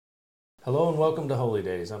Hello and welcome to Holy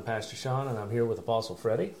Days. I'm Pastor Sean and I'm here with Apostle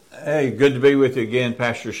Freddie. Hey, good to be with you again,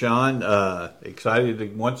 Pastor Sean.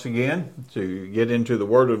 Excited once again to get into the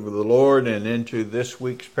Word of the Lord and into this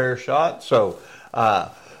week's parashat. So,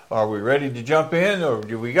 are we ready to jump in, or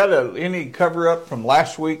do we got any cover up from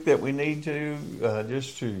last week that we need to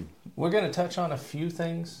We're going to touch on a few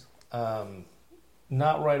things,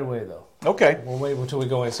 not right away though. Okay. We'll wait until we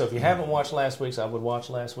go in. So if you haven't watched last week's, I would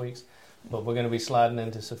watch last week's. But we're going to be sliding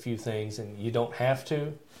into a few things, and you don't have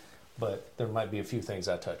to, but there might be a few things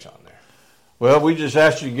I touch on there. Well, we just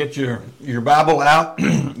asked you to get your Bible out,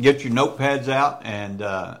 get your notepads out, and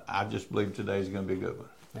I just believe today's going to be a good one.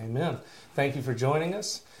 Amen. Thank you for joining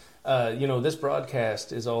us. This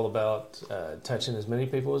broadcast is all about touching as many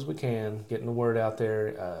people as we can, getting the word out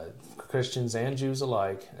there, Christians and Jews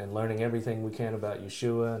alike, and learning everything we can about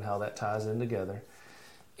Yeshua and how that ties in together.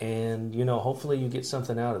 And, hopefully you get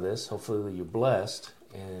something out of this. Hopefully you're blessed.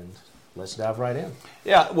 And let's dive right in.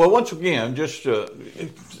 Yeah, well, once again, just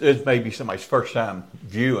it may be somebody's first time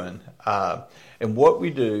viewing. And what we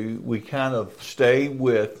do, we kind of stay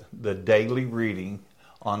with the daily reading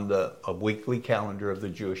on a weekly calendar of the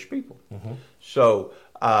Jewish people. Mm-hmm. So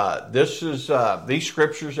this is these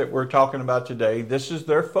scriptures that we're talking about today, this is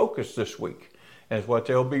their focus this week, and what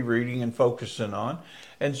they'll be reading and focusing on.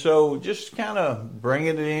 And so just kind of bringing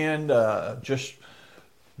it in, just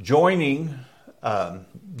joining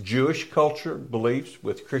Jewish culture beliefs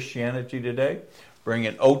with Christianity today,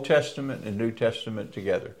 bringing Old Testament and New Testament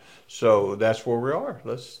together. So that's where we are.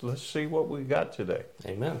 Let's see what we got today.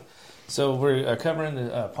 Amen. So we're covering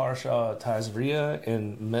the Parsha Tazriah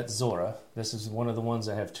and Metzora. This is one of the ones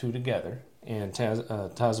that have two together. And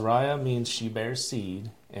Tazriah means she bears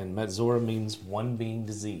seed, and Metzora means one being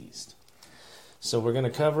diseased. So we're going to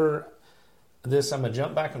cover this. I'm going to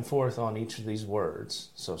jump back and forth on each of these words,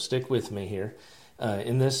 so stick with me here.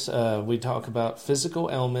 In this, we talk about physical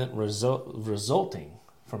ailment resulting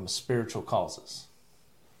from spiritual causes.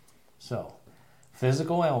 So,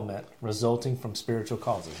 physical ailment resulting from spiritual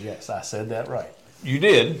causes. Yes, I said that right. You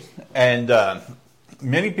did, and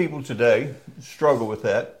many people today struggle with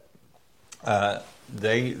that.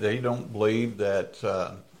 They don't believe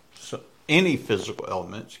that any physical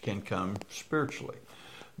ailments can come spiritually,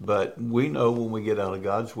 but we know when we get out of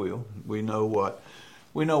God's will, we know what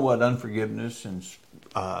unforgiveness and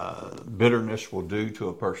bitterness will do to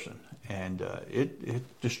a person, and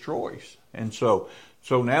it destroys. And so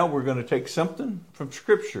now we're going to take something from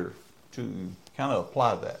Scripture to kind of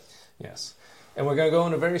apply that. Yes, and we're going to go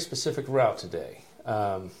in a very specific route today.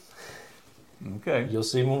 Okay, you'll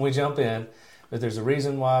see when we jump in. But there's a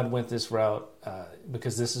reason why I went this route,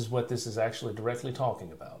 because this is what this is actually directly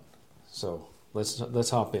talking about. So let's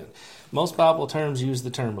hop in. Most Bible terms use the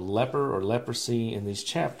term leper or leprosy in these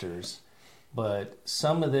chapters, but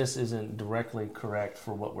some of this isn't directly correct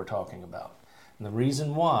for what we're talking about. And the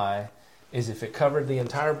reason why is if it covered the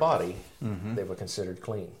entire body, they were considered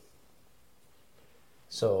clean.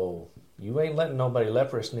 So you ain't letting nobody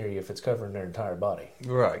leprous near you if it's covering their entire body.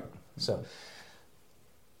 Right. So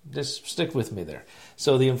just stick with me there.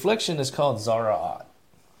 So the infliction is called zara'at,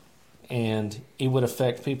 and it would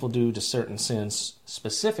affect people due to certain sins,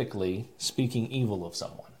 specifically speaking evil of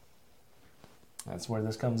someone. That's where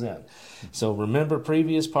this comes in. So remember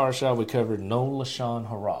previous parsha, we covered no lashon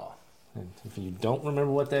hara. And if you don't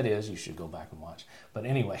remember what that is, you should go back and watch. But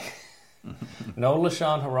anyway, no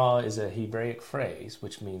lashon hara is a Hebraic phrase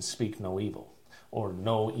which means speak no evil, or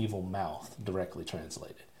no evil mouth, directly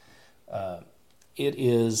translated. It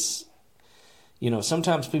is,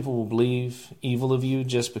 sometimes people will believe evil of you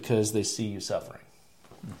just because they see you suffering.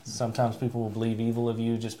 Mm-hmm. Sometimes people will believe evil of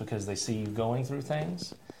you just because they see you going through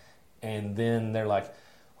things. And then they're like,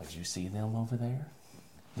 well, did you see them over there?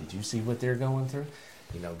 Did you see what they're going through?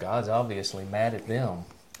 God's obviously mad at them.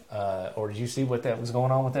 Or did you see what that was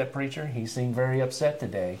going on with that preacher? He seemed very upset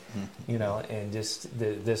today. Mm-hmm. And just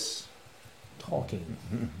this talking.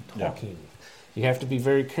 Yeah. You have to be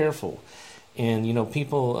very careful. And,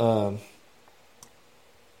 people,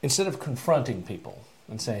 instead of confronting people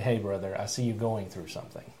and saying, hey, brother, I see you going through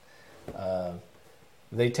something,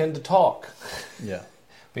 they tend to talk. Yeah.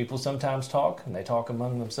 People sometimes talk, and they talk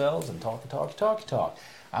among themselves and talk.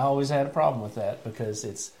 I always had a problem with that because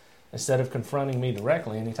it's, instead of confronting me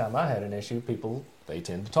directly, anytime I had an issue, they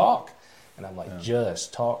tend to talk. And I'm like,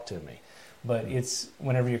 Just talk to me. But it's,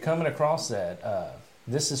 whenever you're coming across that,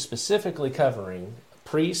 this is specifically covering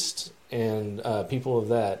priests and people of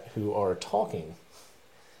that who are talking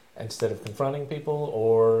instead of confronting people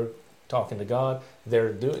or talking to God.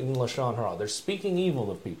 They're doing lashon hara. They're speaking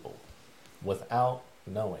evil of people without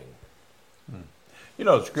knowing.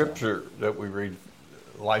 The scripture that we read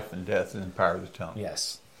life and death in the power of the tongue.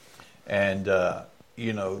 Yes. And,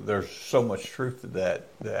 there's so much truth to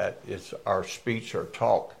that it's our speech, our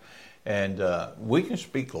talk. And we can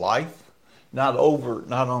speak life, not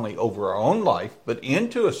only over our own life, but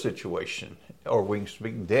into a situation, or we can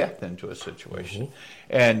speak death into a situation.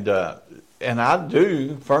 Mm-hmm. And I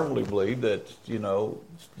do firmly believe that,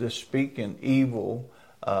 this speaking evil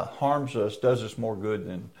harms us, does us more good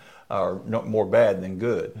than, or more bad than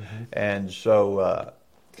good. Mm-hmm. And so,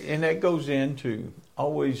 and that goes into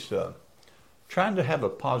always trying to have a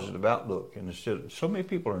positive outlook. And so many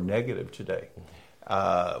people are negative today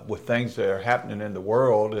with things that are happening in the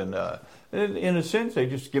world. And in a sense, they've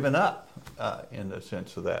just given up in the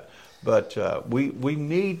sense of that. But we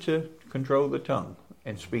need to control the tongue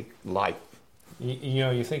and speak life.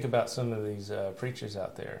 You think about some of these preachers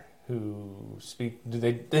out there who speak.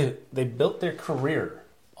 They built their career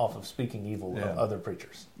off of speaking evil of other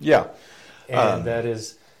preachers. Yeah, and that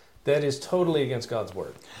is totally against God's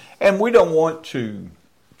word. And we don't want to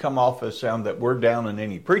come off as sound that we're down on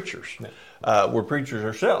any preachers. No. We're preachers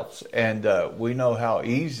ourselves, and we know how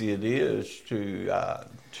easy it is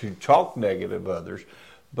to talk negative of others.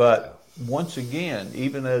 But once again,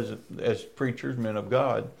 even as preachers, men of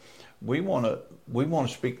God, we want to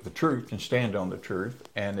speak the truth and stand on the truth.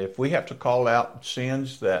 And if we have to call out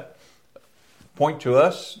sins that point to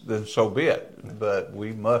us, then so be it. But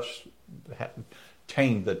we must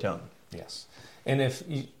tame the tongue. Yes. And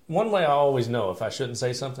one way I always know if I shouldn't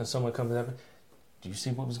say something, someone comes up, do you see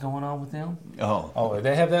what was going on with them? Oh,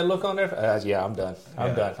 they have that look on their yeah, I'm done.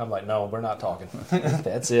 I'm done. I'm like, no, we're not talking.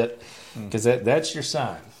 That's it. Because that's your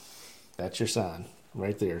sign. That's your sign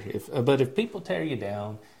right there. But if people tear you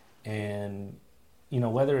down, and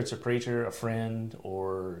whether it's a preacher, a friend,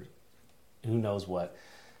 or who knows what,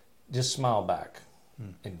 just smile back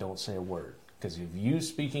and don't say a word. Because if you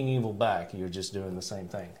speaking evil back, you're just doing the same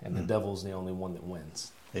thing, and the devil's the only one that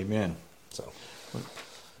wins. Amen. So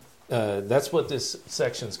that's what this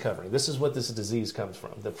section's covering. This is what this disease comes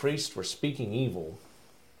from. The priests were speaking evil,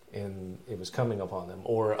 and it was coming upon them.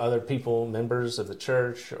 Or other people, members of the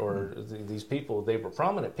church, or these people, they were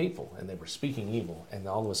prominent people, and they were speaking evil, and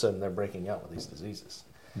all of a sudden they're breaking out with these diseases.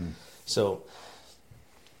 So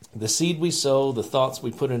the seed we sow, the thoughts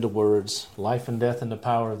we put into words, life and death in the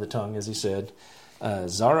power of the tongue, as he said.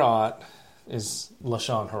 Zara'at is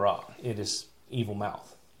lashon hara. It is evil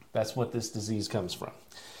mouth. That's what this disease comes from.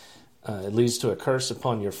 It leads to a curse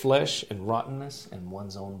upon your flesh and rottenness in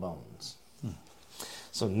one's own bones.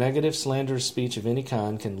 So negative, slanderous speech of any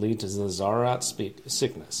kind can lead to the Zara'at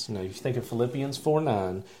sickness. Now, if you think of Philippians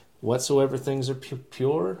 4:9, whatsoever things are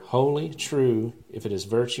pure, holy, true, if it is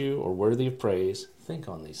virtue or worthy of praise, think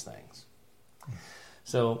on these things.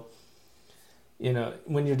 So,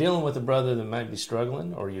 when you're dealing with a brother that might be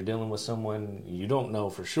struggling, or you're dealing with someone you don't know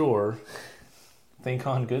for sure, think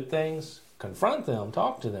on good things, confront them,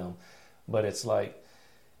 talk to them. But it's like,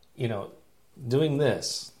 doing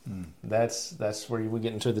this, that's where we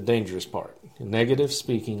get into the dangerous part. Negative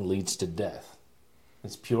speaking leads to death.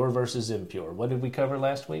 It's pure versus impure. What did we cover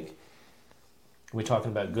last week? We're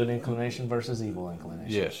talking about good inclination versus evil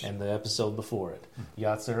inclination. Yes. And the episode before it.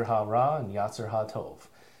 Yatzer ha-ra and Yatzer ha-tov.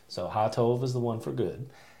 So ha-tov is the one for good.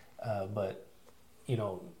 But,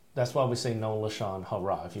 that's why we say no lashon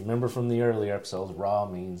ha-ra. If you remember from the earlier episodes, ra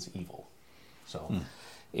means evil. So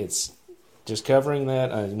it's just covering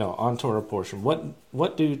that, on Torah Portion.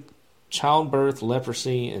 What do childbirth,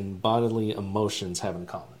 leprosy, and bodily emotions have in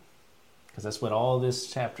common? Because that's what all this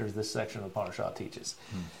section of the Parashah teaches.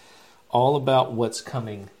 All about what's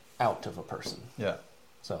coming out of a person. Yeah.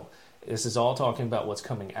 So this is all talking about what's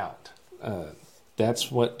coming out.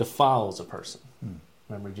 That's what defiles a person.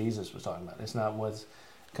 Remember, Jesus was talking about it. It's not what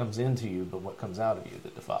comes into you, but what comes out of you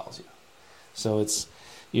that defiles you. So it's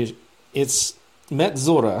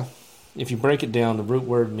Metzora. If you break it down, the root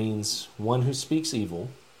word means one who speaks evil.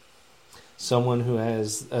 Someone who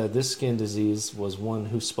has this skin disease was one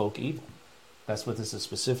who spoke evil. That's what this is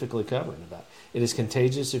specifically covering about. It is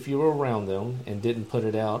contagious if you were around them and didn't put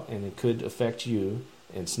it out, and it could affect you.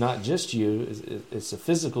 It's not just you. It's a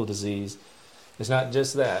physical disease. It's not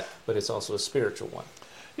just that, but it's also a spiritual one.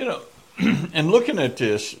 And looking at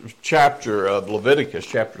this chapter of Leviticus,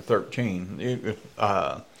 chapter 13,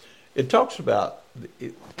 it talks about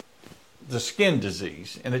the skin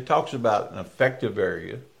disease, and it talks about an affective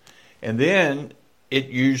area. And then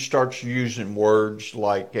it starts using words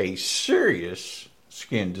like a serious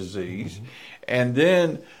skin disease. And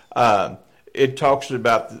then it talks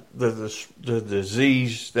about the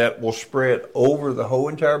disease that will spread over the whole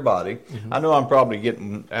entire body. I know I'm probably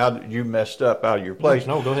getting you messed up out of your place.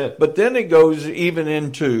 No, go ahead. But then it goes even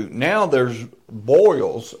into, now there's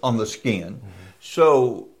boils on the skin.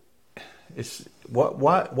 So it's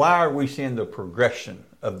why are we seeing the progression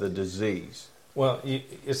of the disease? Well,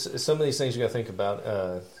 it's some of these things you got to think about.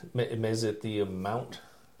 Is it the amount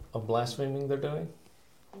of blaspheming they're doing?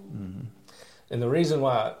 Mm-hmm. And the reason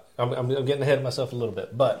why, I'm getting ahead of myself a little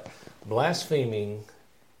bit, but blaspheming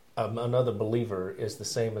another believer is the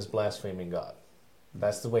same as blaspheming God.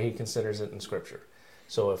 That's the way he considers it in Scripture.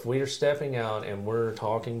 So if we are stepping out and we're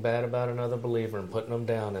talking bad about another believer and putting them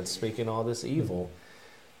down and speaking all this evil,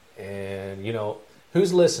 and,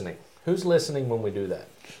 who's listening? Who's listening when we do that?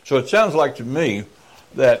 So it sounds like to me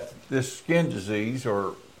that this skin disease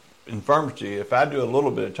or infirmity, if I do a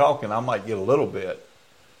little bit of talking, I might get a little bit.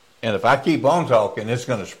 And if I keep on talking, it's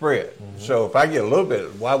going to spread. Mm-hmm. So if I get a little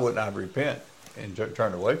bit, why wouldn't I repent and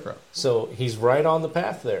turn away from it? So he's right on the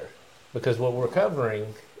path there. Because what we're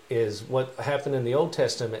covering is what happened in the Old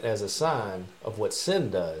Testament as a sign of what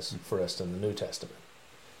sin does for us in the New Testament.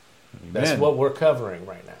 Amen. That's what we're covering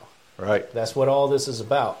right now. Right. That's what all this is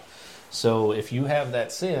about. So if you have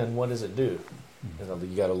that sin, what does it do?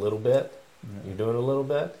 You got a little bit. You're doing a little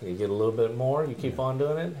bit. You get a little bit more. You keep on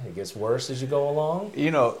doing it. It gets worse as you go along.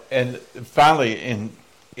 And finally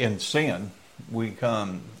in sin,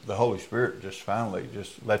 the Holy Spirit just finally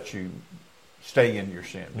just lets you stay in your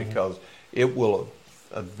sin because it will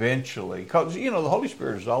eventually, because, the Holy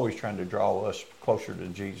Spirit is always trying to draw us closer to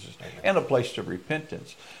Jesus. Amen. And a place to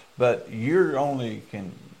repentance. But you only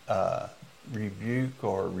can rebuke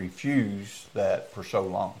or refuse that for so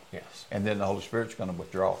long. Yes. And then the Holy Spirit's going to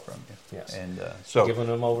withdraw from you. Yes. And so giving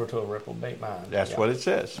them over to a reprobate mind. That's what it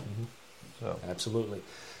says. Mm-hmm. So absolutely.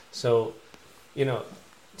 So,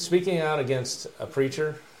 speaking out against a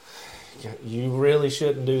preacher, you really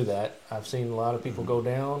shouldn't do that. I've seen a lot of people go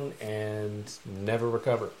down and never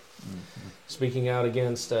recover. Mm-hmm. Speaking out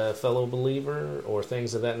against a fellow believer or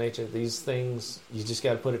things of that nature, these things, you just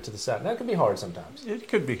got to put it to the side. That can be hard sometimes. It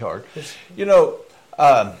could be hard.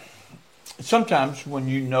 Sometimes when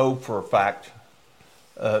you know for a fact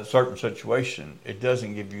a certain situation, it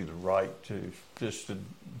doesn't give you the right to just to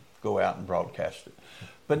go out and broadcast it.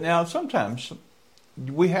 But now sometimes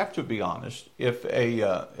we have to be honest. If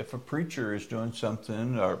a preacher is doing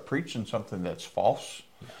something or preaching something that's false,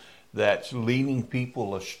 that's leading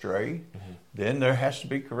people astray, then there has to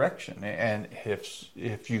be correction. And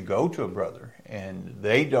if you go to a brother and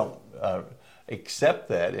they don't accept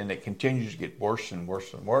that and it continues to get worse and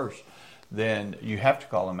worse and worse, then you have to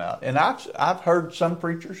call them out. And I've heard some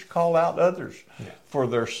preachers call out others for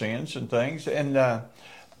their sins and things, and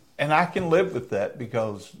I can live with that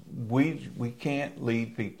because we can't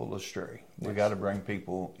lead people astray. We got to bring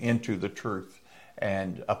people into the truth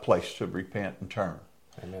and a place to repent and turn.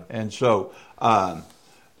 Amen. And so,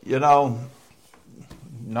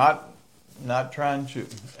 not trying to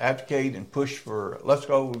advocate and push for let's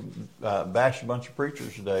go bash a bunch of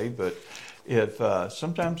preachers today, but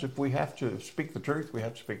sometimes if we have to speak the truth, we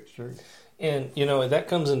have to speak the truth. And, that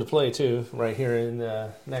comes into play, too, right here in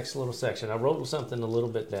the next little section. I wrote something a little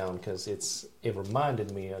bit down because it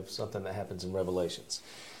reminded me of something that happens in Revelations.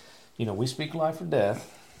 We speak life or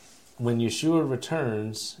death. When Yeshua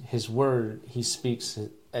returns, his word, he speaks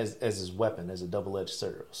as his weapon, as a double-edged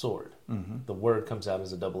sword. Mm-hmm. The word comes out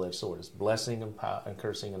as a double-edged sword. It's blessing and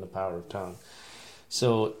cursing and the power of tongue.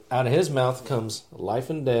 So out of his mouth comes life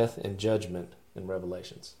and death and judgment in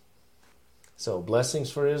Revelations. So blessings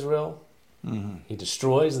for Israel. Mm-hmm. He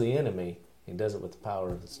destroys the enemy. He does it with the power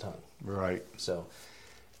of his tongue. Right. So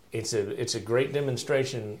it's a great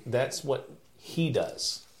demonstration. That's what he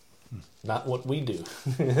does, not what we do.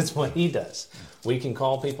 That's what he does. We can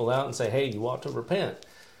call people out and say, hey, you ought to repent.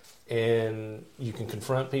 And you can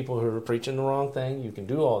confront people who are preaching the wrong thing. You can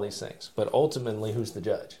do all these things. But ultimately, who's the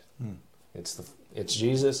judge? It's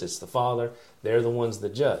Jesus. It's the Father. They're the ones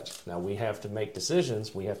that judge. Now, we have to make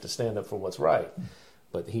decisions. We have to stand up for what's right.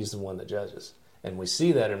 But he's the one that judges. And we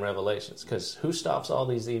see that in Revelations. Because who stops all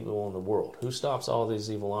these evil in the world? Who stops all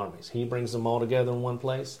these evil armies? He brings them all together in one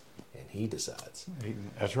place, and he decides.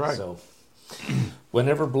 That's right. So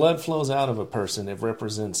whenever blood flows out of a person, it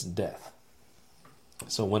represents death.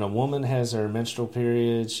 So when a woman has her menstrual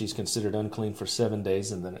period, she's considered unclean for 7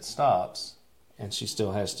 days, and then it stops, and she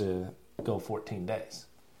still has to go 14 days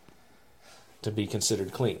to be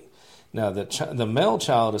considered clean. Now, the male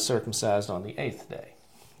child is circumcised on the 8th day.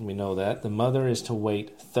 We know that. The mother is to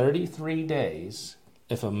wait 33 days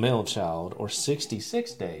if a male child, or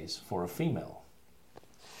 66 days for a female.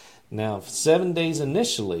 Now, 7 days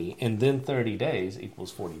initially and then 30 days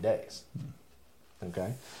equals 40 days.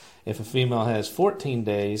 Okay? If a female has 14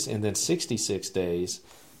 days and then 66 days,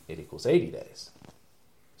 it equals 80 days.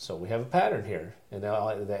 So we have a pattern here, and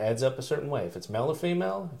that adds up a certain way. If it's male or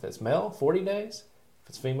female, if it's male, 40 days. If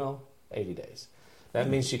it's female, 80 days. That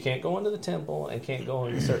means she can't go into the temple and can't go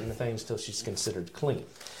into certain things till she's considered clean.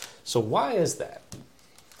 So why is that?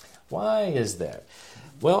 Why is that?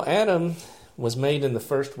 Well, Adam was made in the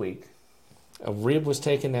first week. A rib was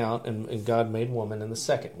taken out, and God made woman in the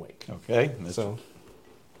second week. Okay. So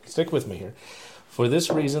stick with me here. For this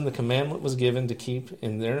reason, the commandment was given to keep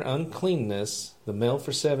in their uncleanness the male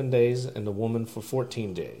for 7 days and the woman for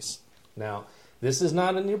 14 days. Now, this is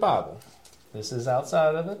not in your Bible. This is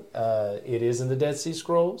outside of it. It is in the Dead Sea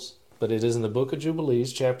Scrolls, but it is in the book of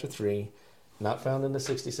Jubilees, chapter 3, not found in the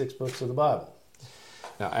 66 books of the Bible.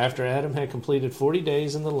 Now, after Adam had completed 40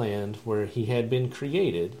 days in the land where he had been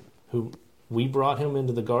created, we brought him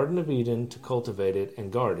into the Garden of Eden to cultivate it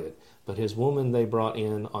and guard it, but his woman they brought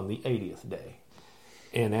in on the 80th day.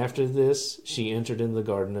 And after this, she entered into the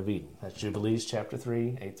Garden of Eden. That's Jubilees chapter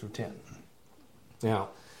 3, 8 through 10. Now,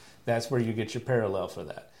 that's where you get your parallel for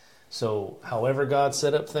that. So, however God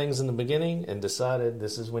set up things in the beginning and decided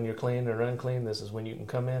this is when you're clean or unclean, this is when you can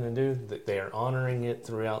come in and do, they are honoring it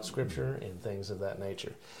throughout Scripture and things of that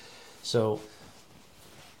nature. So,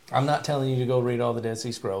 I'm not telling you to go read all the Dead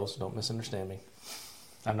Sea Scrolls. Don't misunderstand me.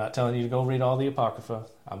 I'm not telling you to go read all the Apocrypha.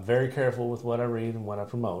 I'm very careful with what I read and what I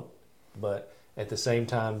promote. But at the same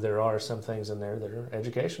time, there are some things in there that are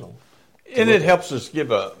educational. And it helps us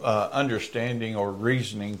give a understanding or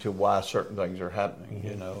reasoning to why certain things are happening,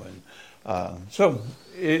 you know. And so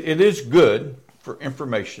it is good for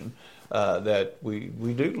information that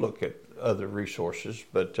we do look at other resources,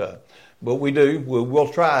 but we'll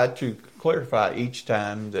try to clarify each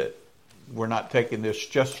time that we're not taking this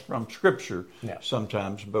just from Scripture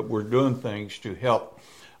sometimes, but we're doing things to help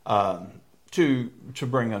to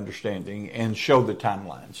bring understanding and show the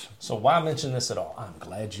timelines. So why mention this at all? I'm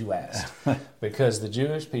glad you asked. Because the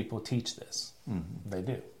Jewish people teach this. They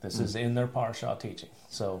do. This is in their Parsha teaching.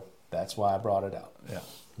 So that's why I brought it out. Yeah.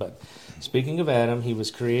 But speaking of Adam, he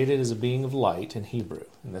was created as a being of light in Hebrew.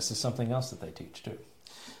 And this is something else that they teach too.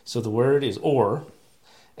 So the word is or.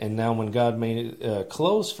 And now when God made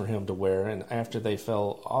clothes for him to wear, and after they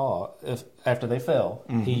fell,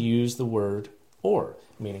 he used the word or,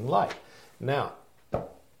 meaning light. Now,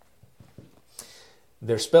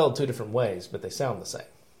 they're spelled two different ways, but they sound the same.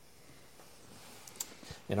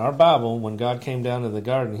 In our Bible, when God came down to the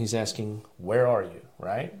garden, he's asking, where are you,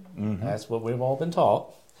 right? That's what we've all been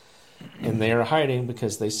taught. And they are hiding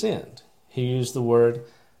because they sinned. He used the word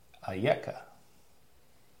Ayekah,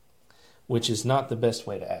 which is not the best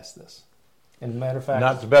way to ask this. And matter of fact,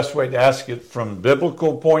 not the best way to ask it from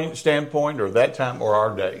biblical standpoint or that time or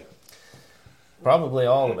our day. Probably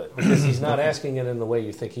all of it, because he's not asking it in the way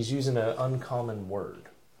you think. He's using an uncommon word.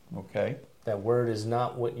 Okay. That word is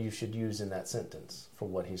not what you should use in that sentence for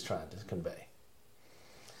what he's trying to convey.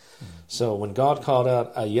 So when God called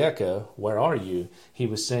out Ayekah, where are you? He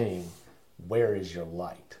was saying, where is your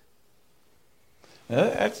light?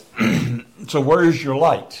 So where is your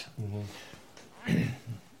light?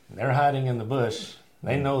 They're hiding in the bush.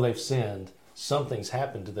 They know they've sinned. Something's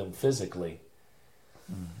happened to them physically.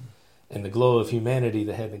 And the glow of humanity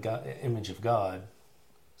that had the image of God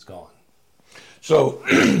is gone. So,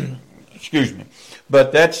 excuse me,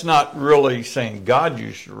 but that's not really saying God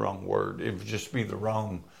used the wrong word. It would just be the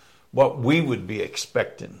wrong, what we would be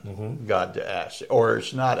expecting God to ask. Or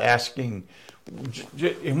it's not asking,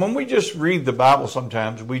 when we just read the Bible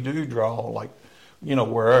sometimes, we do draw like,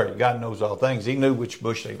 where are you? God knows all things. He knew which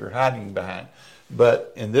bush they were hiding behind.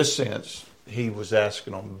 But in this sense, he was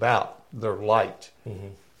asking them about their light.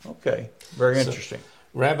 Okay, very interesting. So,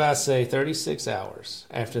 rabbis say 36 hours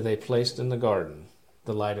after they placed in the garden,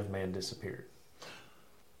 the light of man disappeared.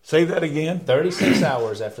 Say that again? 36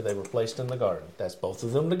 hours after they were placed in the garden, that's both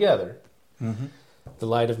of them together, the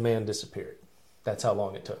light of man disappeared. That's how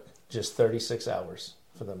long it took. Just 36 hours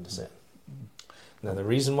for them to sin. Now the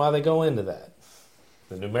reason why they go into that,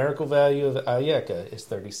 the numerical value of Ayekah is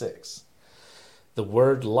 36. The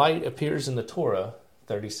word light appears in the Torah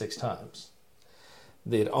 36 times.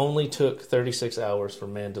 It only took 36 hours for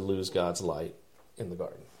man to lose God's light in the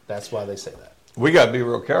garden. That's why they say that. We got to be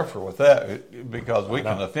real careful with that because we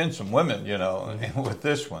can offend some women, with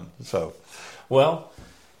this one. So, well,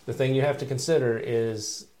 the thing you have to consider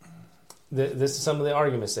is this is some of the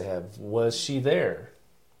arguments they have. Was she there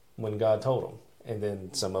when God told them? And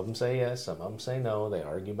then some of them say yes, some of them say no. They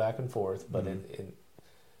argue back and forth. But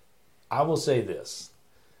I will say this.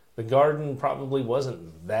 The garden probably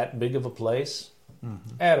wasn't that big of a place.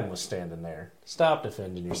 Adam was standing there. Stop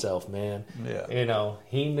defending yourself, man. Yeah.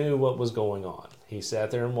 He knew what was going on. He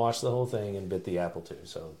sat there and watched the whole thing and bit the apple too.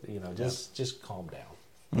 So, just calm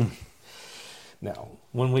down. Now,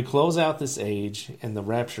 when we close out this age and the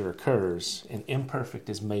rapture occurs, and imperfect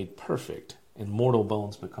is made perfect, and mortal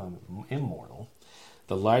bones become immortal,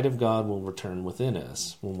 the light of God will return within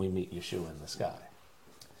us when we meet Yeshua in the sky.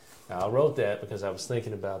 Now, I wrote that because I was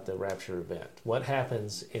thinking about the rapture event. What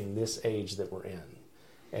happens in this age that we're in?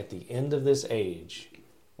 At the end of this age,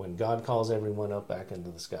 when God calls everyone up back into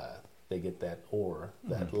the sky, they get that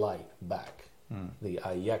that light back, the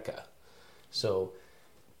Ayekah. So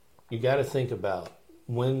you got to think about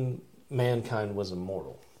when mankind was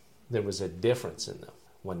immortal, there was a difference in them.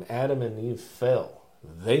 When Adam and Eve fell,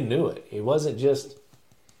 they knew it. It wasn't just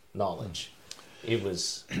knowledge. It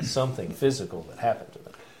was something physical that happened to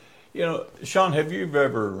them. Sean, have you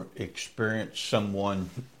ever experienced someone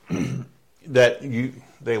that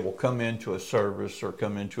they will come into a service or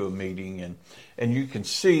come into a meeting and you can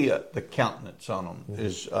see the countenance on them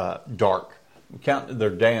is dark. They're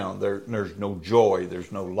down. There's no joy.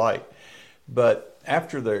 There's no light. But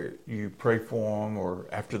after you pray for them, or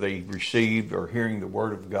after they received or hearing the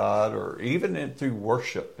word of God, or even through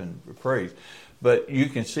worship and praise, but you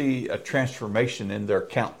can see a transformation in their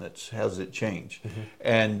countenance. Has it changed?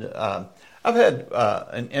 And I've had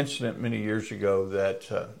an incident many years ago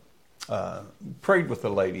that prayed with a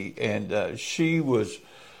lady, and she was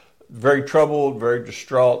very troubled, very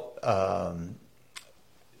distraught,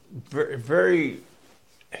 very, very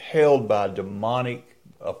held by demonic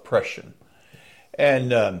oppression,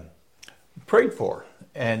 and prayed for her.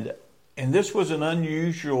 And this was an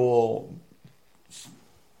unusual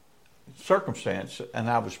circumstance, and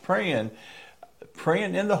I was praying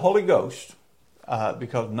in the Holy Ghost,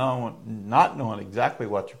 because not knowing exactly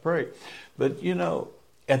what to pray. But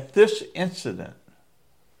at this incident,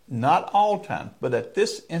 not all times, but at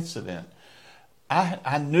this incident,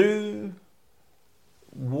 I knew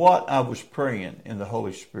what I was praying in the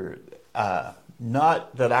Holy Spirit.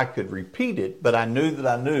 Not that I could repeat it, but I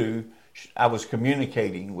knew I was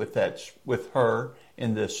communicating with her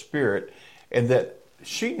in the Spirit, and that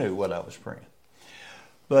she knew what I was praying.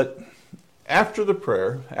 But after the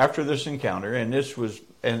prayer, after this encounter, and this was,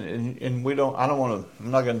 and I'm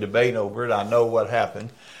not going to debate over it. I know what happened,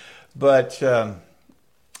 but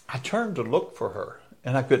I turned to look for her,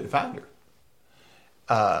 and I couldn't find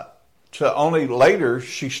her. So only later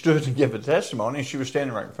she stood to give a testimony, and she was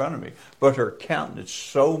standing right in front of me. But her countenance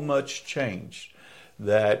so much changed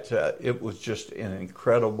that it was just an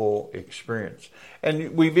incredible experience.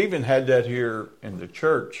 And we've even had that here in the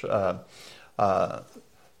church.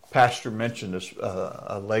 Pastor mentioned this,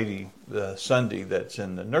 a lady Sunday that's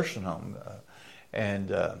in the nursing home,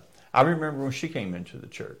 and I remember when she came into the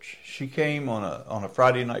church. She came on a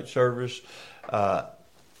Friday night service,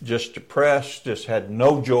 just depressed, just had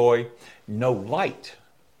no joy, no light.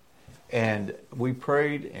 And we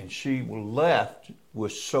prayed, and she left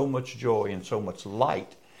with so much joy and so much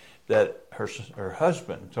light that her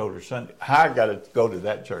husband told her, Sunday, I got to go to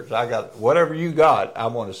that church. I got whatever you got, I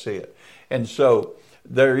want to see it. And so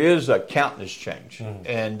there is a countenance change.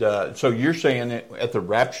 And so you're saying that at the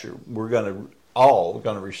rapture, we're all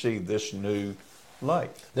going to receive this new light.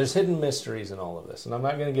 There's hidden mysteries in all of this, and I'm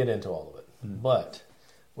not going to get into all of it. But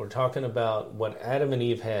we're talking about what Adam and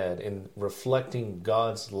Eve had in reflecting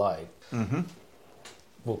God's light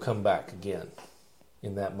will come back again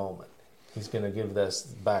in that moment. He's going to give us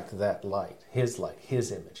back that light, His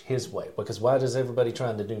image, His way. Because what is everybody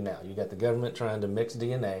trying to do now? You got the government trying to mix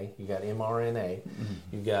DNA. You got mRNA.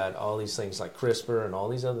 You got all these things like CRISPR and all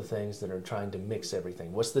these other things that are trying to mix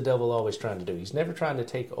everything. What's the devil always trying to do? He's never trying to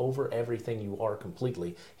take over everything you are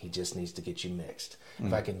completely. He just needs to get you mixed.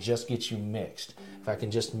 If I can just get you mixed, if I can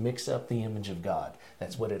just mix up the image of God,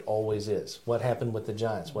 that's what it always is. What happened with the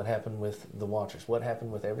giants? What happened with the watchers? What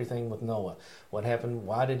happened with everything with Noah? What happened?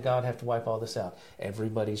 Why did God have to wipe all this out?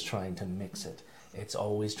 Everybody's trying to mix it. It's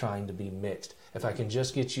always trying to be mixed. If I can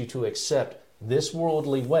just get you to accept this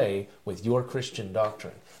worldly way with your Christian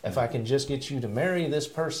doctrine, if I can just get you to marry this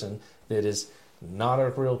person that is not a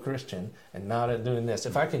real Christian and not doing this,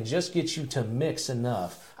 if I can just get you to mix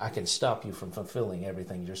enough, I can stop you from fulfilling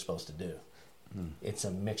everything you're supposed to do. It's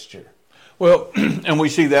a mixture. Well, and we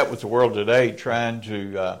see that with the world today, trying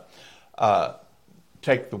to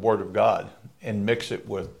take the Word of God and mix it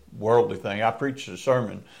with worldly thing. I preached a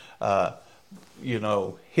sermon,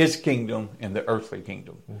 His kingdom and the earthly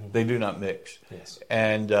kingdom. They do not mix. Yes.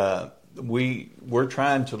 And we're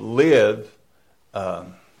trying to live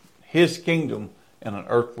His kingdom in an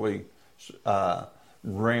earthly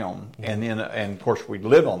realm, and of course we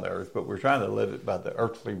live on the earth, but we're trying to live it by the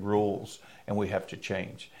earthly rules, and we have to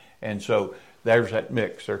change. And so there's that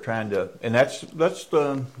mix. They're trying to, and that's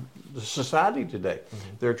the society today.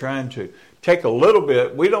 They're trying to take a little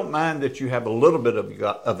bit. We don't mind that you have a little bit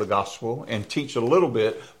of the gospel and teach a little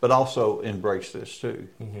bit, but also embrace this too.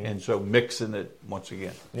 And so mixing it once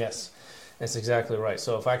again. Yes, that's exactly right.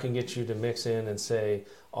 So if I can get you to mix in and say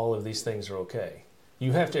all of these things are okay,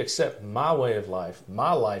 you have to accept my way of life,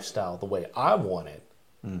 my lifestyle, the way I want it.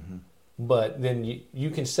 But then you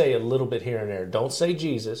can say a little bit here and there. Don't say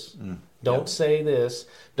Jesus. Don't say this.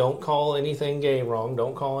 Don't call anything gay wrong.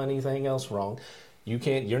 Don't call anything else wrong.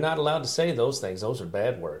 You're not allowed to say those things. Those are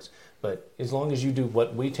bad words. But as long as you do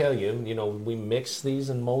what we tell you, we mix these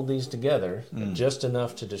and mold these together just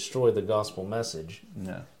enough to destroy the gospel message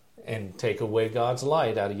and take away God's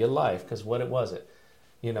light out of your life. Because what was it?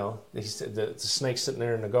 He said the snake sitting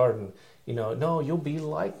there in the garden, no, you'll be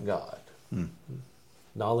like God.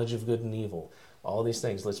 Knowledge of good and evil. All these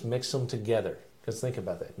things, let's mix them together. Because think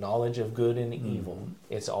about that. Knowledge of good and evil.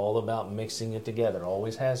 It's all about mixing it together.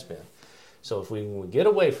 Always has been. So if we get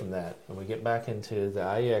away from that and we get back into the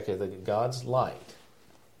Ayekah, God's light,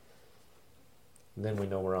 then we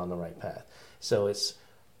know we're on the right path. So it's,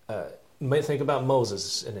 think about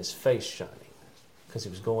Moses and his face shining. Because he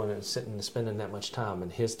was going and sitting and spending that much time in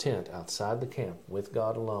his tent outside the camp with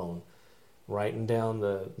God alone, writing down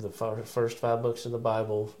the first 5 books of the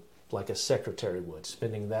Bible like a secretary would,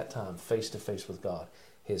 spending that time face to face with God.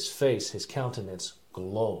 His face, his countenance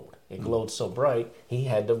glowed. It glowed so bright, he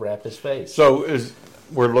had to wrap his face. So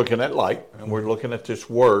we're looking at light, and we're looking at this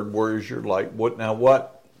word, where is your light?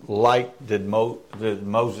 What light did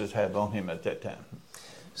Moses have on him at that time?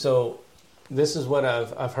 So this is what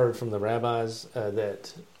I've heard from the rabbis,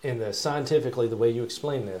 that scientifically, the way you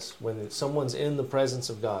explain this, when someone's in the presence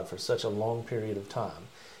of God for such a long period of time,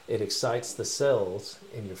 it excites the cells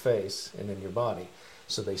in your face and in your body.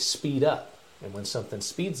 So they speed up. And when something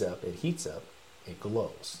speeds up, it heats up, it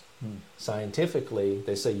glows. Scientifically,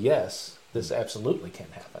 they say, yes, this absolutely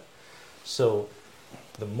can happen. So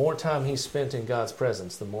the more time he spent in God's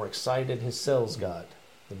presence, the more excited his cells got,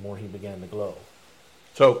 the more he began to glow.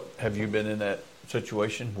 So have you been in that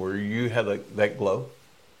situation where you had that glow?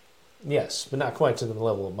 Yes, but not quite to the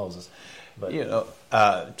level of Moses. But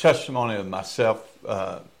testimony of myself,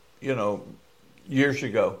 years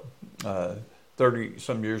ago,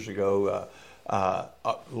 30-some years ago,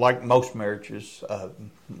 like most marriages,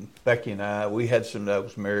 Becky and I, we had some of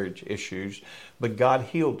those marriage issues, but God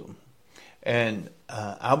healed them. And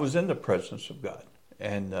I was in the presence of God.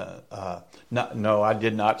 And I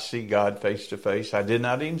did not see God face to face. I did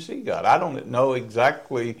not even see God. I don't know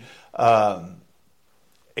exactly. I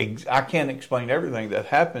can't explain everything that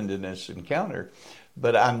happened in this encounter,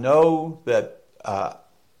 but I know that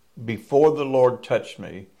before the Lord touched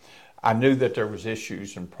me, I knew that there was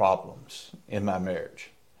issues and problems in my marriage.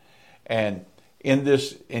 And in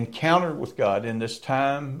this encounter with God, in this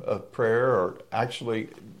time of prayer, or actually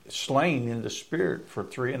slain in the Spirit for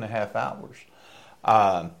 3.5 hours,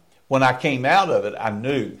 when I came out of it, I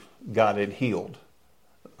knew God had healed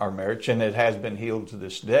our marriage, and it has been healed to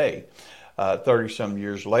this day, 30-some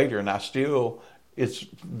years later, and it's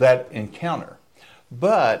that encounter.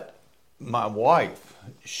 But my wife,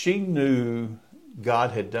 she knew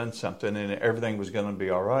God had done something and everything was going to be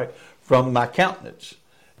all right from my countenance,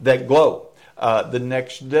 that glow. The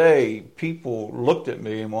next day, people looked at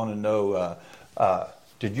me and wanted to know,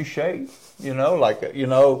 did you shave?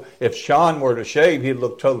 If Sean were to shave, he'd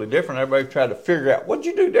look totally different. Everybody tried to figure out, what'd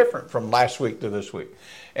you do different from last week to this week?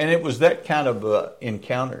 And it was that kind of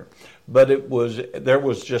encounter. But there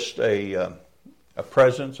was just a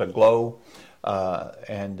presence, a glow.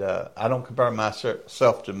 And I don't compare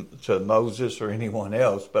myself to Moses or anyone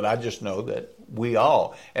else, but I just know that we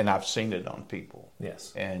all, and I've seen it on people.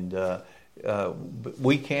 Yes. And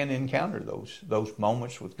we can encounter those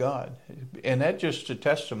moments with God. And that's just a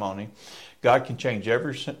testimony. God can change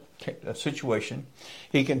every situation.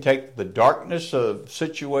 He can take the darkness of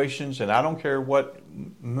situations, and I don't care what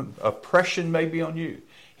oppression may be on you.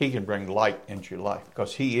 He can bring light into your life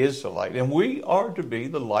because He is the light. And we are to be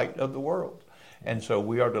the light of the world. And so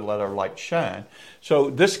we are to let our light shine. So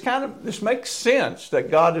this makes sense that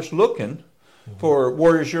God is looking for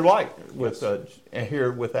where is your light with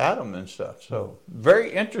here with Adam and stuff. So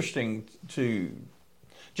very interesting to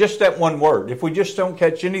just that one word. If we just don't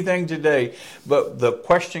catch anything today, but the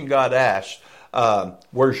question God asked,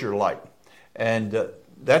 where's your light? And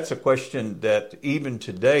that's a question that even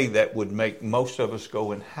today that would make most of us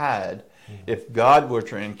go and hide. If God were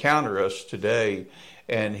to encounter us today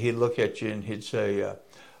and He'd look at you and He'd say,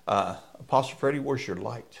 Apostle Freddie, where's your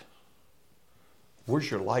light? Where's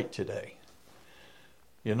your light today?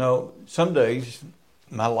 You know, some days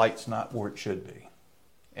my light's not where it should be.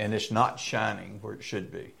 And it's not shining where it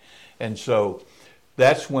should be. And so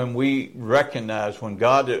that's when we recognize when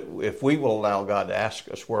God, if we will allow God to ask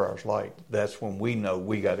us where our light, that's when we know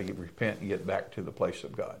we got to repent and get back to the place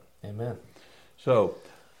of God. Amen. So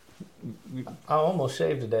I almost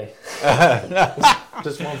shaved today.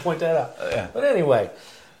 Just want to point that out. But anyway,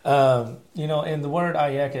 you know, and the word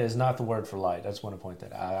Ayekah is not the word for light. I just want to point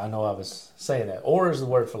that out. I know I was saying that. Or is the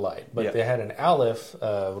word for light. But they had an aleph,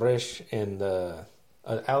 resh, and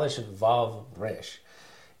aleph vav resh.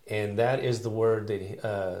 And that is the word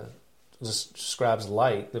that describes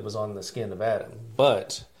light that was on the skin of Adam.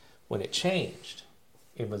 But when it changed,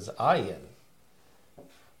 it was ayin,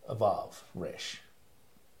 vav resh.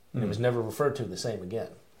 And it was never referred to the same again.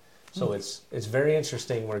 So it's very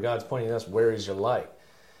interesting where God's pointing us, where is your light?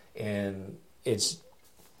 And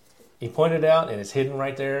he pointed out, and it's hidden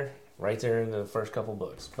right there in the first couple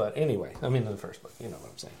books. But anyway, I mean in the first book, you know what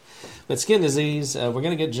I'm saying. But skin disease, we're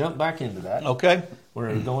going to jump back into that. Okay.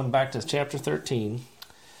 We're going back to chapter 13.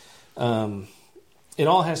 It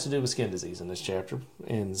all has to do with skin disease in this chapter.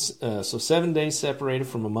 And so 7 days separated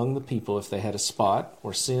from among the people if they had a spot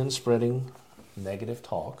or sin spreading negative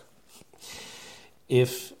talk.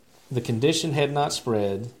 If the condition had not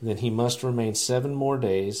spread, then he must remain 7 more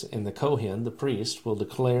days, and the Kohen, the priest, will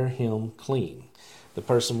declare him clean. The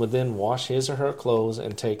person would then wash his or her clothes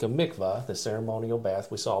and take a mikvah, the ceremonial bath.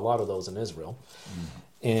 We saw a lot of those in Israel.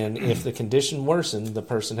 And if the condition worsened, the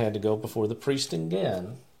person had to go before the priest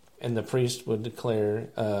again, and the priest would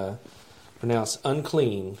pronounce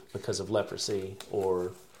unclean because of leprosy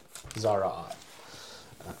or zara'at.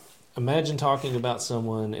 Imagine talking about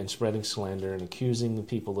someone and spreading slander and accusing the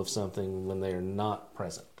people of something when they are not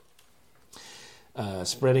present.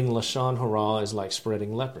 Spreading lashon hara is like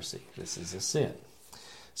spreading leprosy. This is a sin.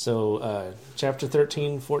 So chapter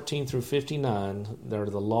 13, 14 through 59, there are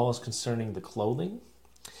the laws concerning the clothing.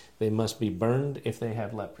 They must be burned if they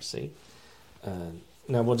have leprosy.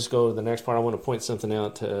 Now we'll just go to the next part. I want to point something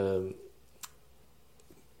out.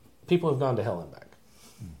 People have gone to hell and back.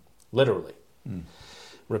 Literally.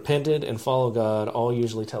 Repented and follow God all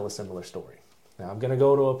usually tell a similar story. Now, I'm going to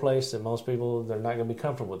go to a place that most people, they're not going to be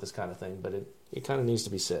comfortable with this kind of thing, but it kind of needs to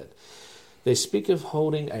be said. They speak of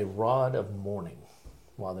holding a rod of mourning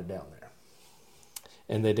while they're down there.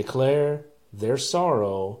 And they declare their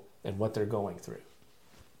sorrow and what they're going through.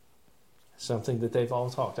 Something that they've all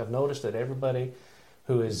talked. I've noticed that everybody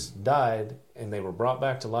who has died and they were brought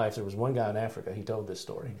back to life, there was one guy in Africa, he told this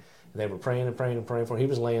story. And they were praying and praying and praying for him. He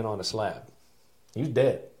was laying on a slab. He was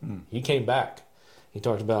dead. He came back. He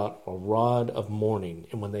talked about a rod of mourning.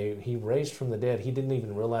 And when he raised from the dead, he didn't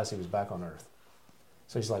even realize he was back on earth.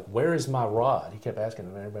 So he's like, where is my rod? He kept asking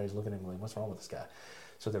him, and everybody's looking at him like, what's wrong with this guy?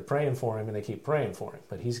 So they're praying for him, and they keep praying for him.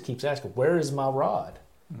 But he keeps asking, where is my rod?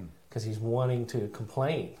 Because he's wanting to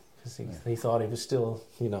complain. Because he thought he was still,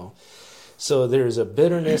 you know. So there's a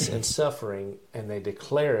bitterness and suffering, and they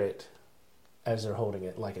declare it as they're holding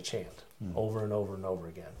it like a chant over and over and over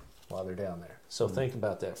again while they're down there. So think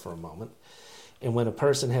about that for a moment. And when a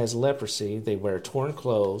person has leprosy, they wear torn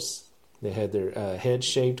clothes. They had their head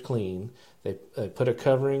shaved clean. They put a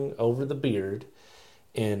covering over the beard,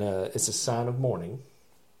 and it's a sign of mourning.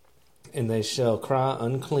 And they shall cry,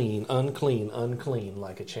 unclean, unclean, unclean,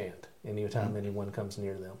 like a chant anytime anyone comes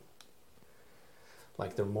near them.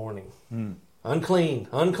 Like they're mourning. Unclean,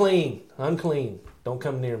 unclean, unclean. Don't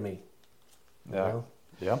come near me. You know?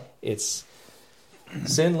 Yeah. It's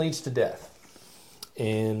sin leads to death,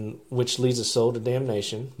 and which leads a soul to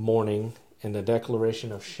damnation, mourning, and a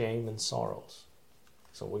declaration of shame and sorrows.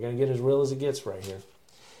 So we're going to get as real as it gets right here.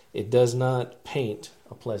 It does not paint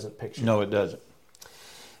a pleasant picture. No, it doesn't.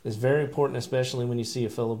 It's very important, especially when you see a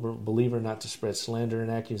fellow believer, not to spread slander and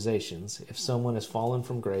accusations. If someone has fallen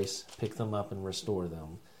from grace, pick them up and restore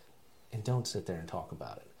them. And don't sit there and talk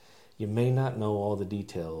about it. You may not know all the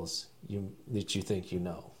details that you think you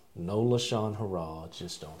know. No lashon hara,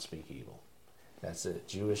 just don't speak evil. That's a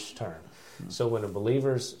Jewish term. So when a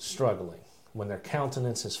believer's struggling, when their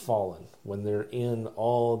countenance has fallen, when they're in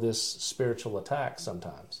all this spiritual attack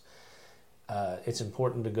sometimes, it's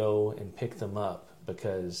important to go and pick them up,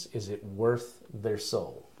 because is it worth their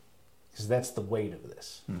soul? Because that's the weight of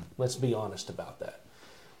this. Let's be honest about that.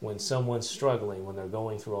 When someone's struggling, when they're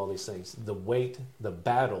going through all these things, the weight, the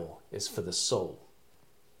battle is for the soul.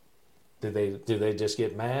 Do they just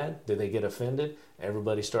get mad? Do they get offended?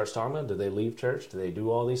 Everybody starts talking about it. Do they leave church? Do they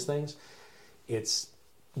do all these things? It's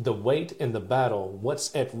the weight in the battle.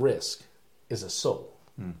 What's at risk is a soul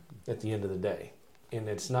at the end of the day. and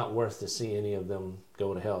it's not worth to see any of them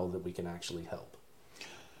go to hell that we can actually help.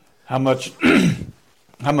 How much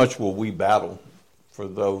will we battle for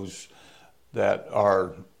those that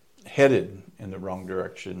are headed in the wrong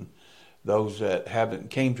direction, those that haven't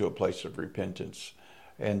came to a place of repentance?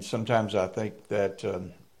 And sometimes I think that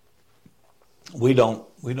we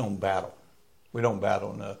don't battle. We don't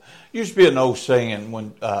battle enough. Used to be an old saying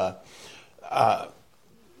when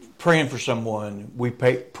praying for someone, we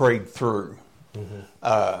prayed through.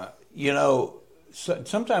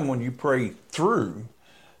 Sometimes when you pray through,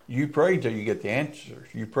 you pray till you get the answers.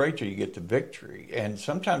 You pray till you get the victory. And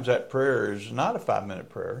sometimes that prayer is not a 5-minute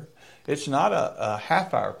prayer. It's not a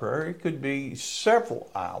half-hour prayer. It could be several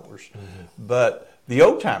hours. But the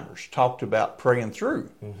old timers talked about praying through.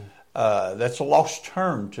 That's a lost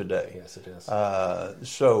term today. Yes, it is.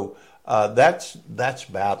 So that's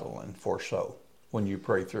battling for so when you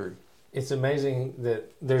pray through. It's amazing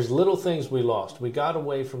that there's little things we lost. We got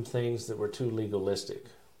away from things that were too legalistic,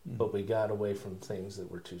 but we got away from things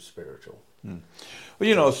that were too spiritual.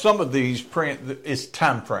 Well, some of these is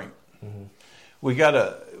time frame.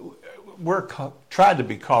 We're trying to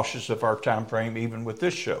be cautious of our time frame, even with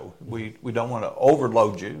this show. We don't want to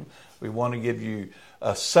overload you. We want to give you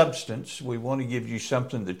a substance. We want to give you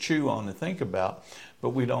something to chew on and think about, but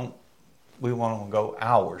we want to go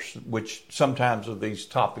hours, which sometimes of these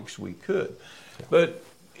topics we could. Yeah. But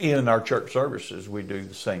in our church services, we do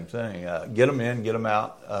the same thing. Get them in, get them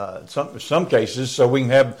out, some cases, so we can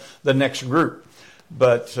have the next group.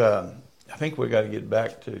 But I think we got to get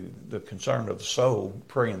back to the concern of the soul,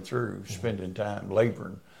 praying through, spending time,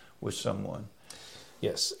 laboring with someone.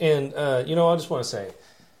 Yes, and I just want to say,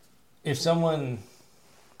 if someone,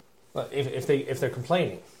 if they're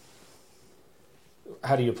complaining,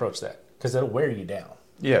 how do you approach that? Because that'll wear you down.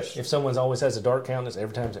 Yes. If someone always has a dark countenance,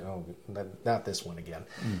 every time, not this one again.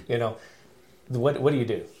 What do you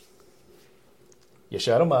do? You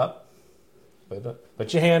shut them up,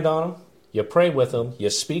 put your hand on them, you pray with them, you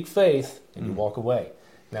speak faith, and you walk away.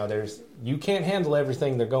 Now, you can't handle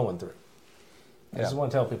everything they're going through. I just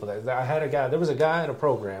want to tell people that. There was a guy in a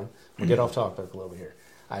program, we'll get off topic a little bit here.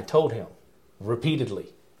 I told him repeatedly,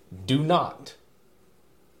 do not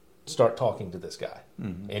start talking to this guy.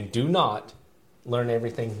 And do not learn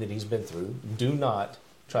everything that he's been through. Do not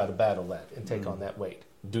try to battle that and take on that weight.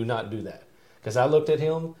 Do not do that. Because I looked at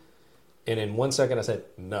him, and in 1 second I said,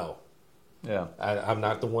 no. Yeah, I'm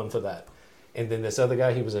not the one for that. And then this other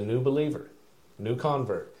guy, he was a new believer, new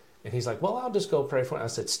convert. And he's like, well, I'll just go pray for him. I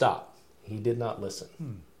said, stop. He did not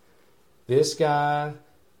listen. This guy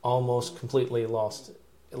almost completely lost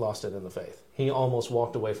it in the faith. He almost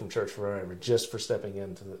walked away from church forever just for stepping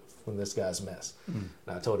into from this guy's mess. And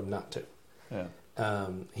I told him not to. Yeah.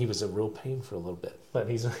 He was a real pain for a little bit, but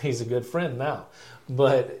he's a good friend now.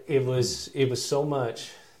 But it was so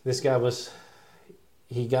much. This guy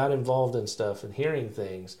he got involved in stuff and hearing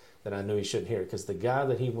things that I knew he shouldn't hear, because the guy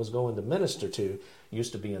that he was going to minister to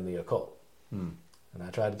used to be in the occult. And I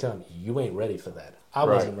tried to tell him, you ain't ready for that. I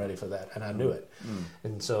wasn't ready for that, and I knew it.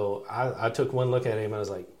 And so I took one look at him and I was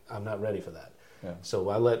like, I'm not ready for that. Yeah. So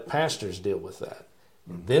I let pastors deal with that.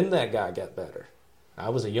 And then that guy got better. I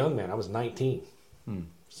was a young man. I was 19.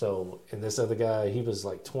 So, and this other guy, he was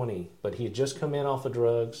like 20, but he had just come in off of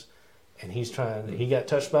drugs, and he got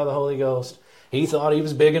touched by the Holy Ghost. He thought he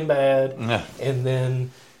was big and bad, and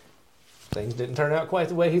then things didn't turn out quite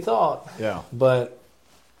the way he thought. Yeah. But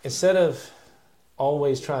instead of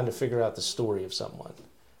always trying to figure out the story of someone,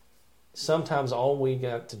 sometimes all we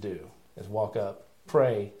got to do is walk up,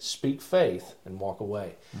 pray, speak faith, and walk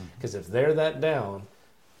away. Because if they're that down,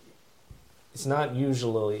 it's not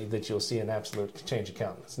usually that you'll see an absolute change of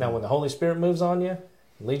countenance. Now, when the Holy Spirit moves on you,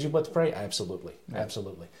 leads you what to pray, absolutely.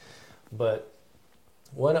 But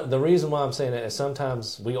the reason why I'm saying that is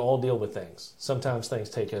sometimes we all deal with things. Sometimes things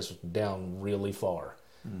take us down really far.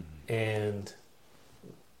 And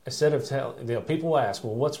instead of people ask,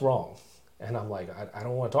 well, what's wrong? And I'm like, I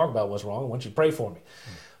don't want to talk about what's wrong. I want you to pray for me.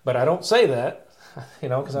 But I don't say that,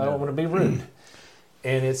 because I don't want to be rude.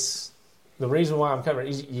 And it's the reason why I'm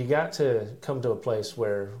covering. You got to come to a place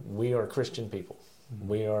where we are Christian people.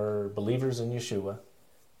 We are believers in Yeshua.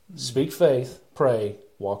 Speak faith, pray,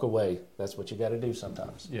 walk away. That's what you got to do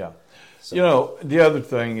sometimes. Yeah. So, the other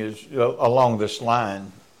thing is, along this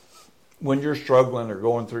line, when you're struggling or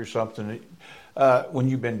going through something, when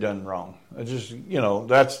you've been done wrong, that's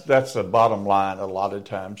the bottom line. A lot of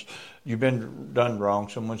times, you've been done wrong.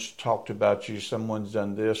 Someone's talked about you. Someone's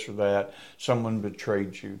done this or that. Someone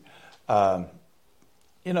betrayed you. One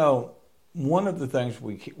of the things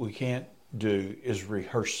we can't do is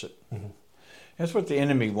rehearse it. That's what the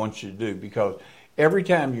enemy wants you to do, because every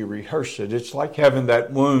time you rehearse it, it's like having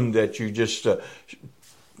that wound that you just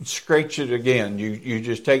scratch it again. You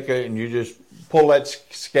just take it and you just pull that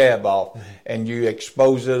scab off, and you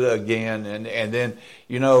expose it again, and then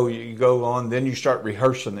you go on. Then you start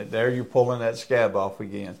rehearsing it. There, you're pulling that scab off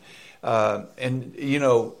again, and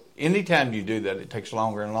anytime you do that, it takes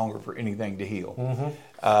longer and longer for anything to heal.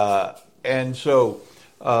 And so,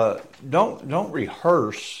 don't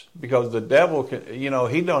rehearse, because the devil can,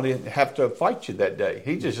 he don't even have to fight you that day.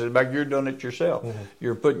 He just says, "You're doing it yourself.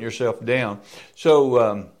 You're putting yourself down."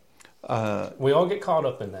 So. We all get caught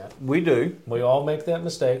up in that. We do. We all make that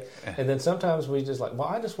mistake. And then sometimes we just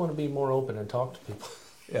I just want to be more open and talk to people.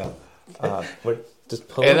 Yeah. Just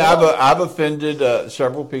I've offended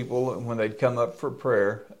several people when they'd come up for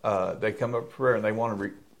prayer. They come up for prayer and they want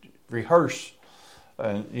to rehearse,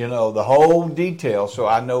 the whole detail. So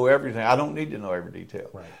I know everything. I don't need to know every detail.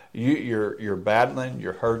 Right. You're battling.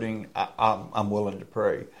 You're hurting. I'm willing to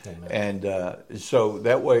pray. Amen. And so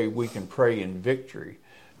that way we can pray in victory.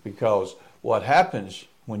 Because what happens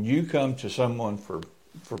when you come to someone for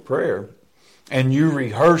prayer and you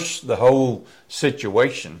rehearse the whole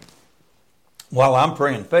situation, while I'm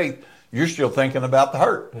praying faith, you're still thinking about the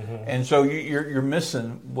hurt. And so you're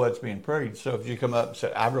missing what's being prayed. So if you come up and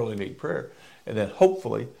say, "I really need prayer," and then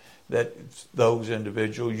hopefully that those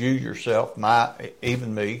individuals, you yourself,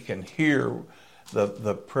 even me, can hear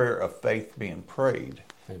the prayer of faith being prayed.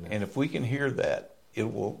 Amen. And if we can hear that,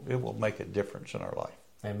 it will make a difference in our life.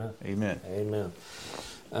 Amen. Amen. Amen.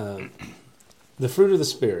 The fruit of the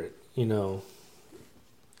Spirit, and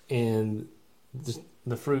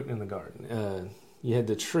the fruit in the garden. You had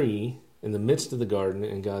the tree in the midst of the garden,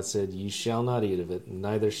 and God said, "You shall not eat of it,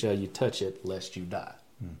 neither shall you touch it, lest you die."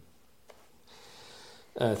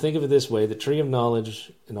 Think of it this way: the tree of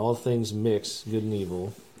knowledge and all things mix, good and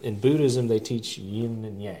evil. In Buddhism, they teach yin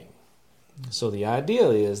and yang. So the idea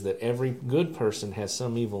is that every good person has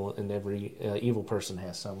some evil, and every evil person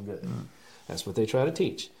has some good. That's what they try to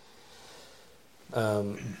teach.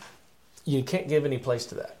 You can't give any place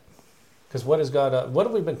to that, because what has God? What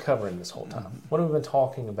have we been covering this whole time? What have we been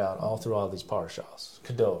talking about all through all these parashas?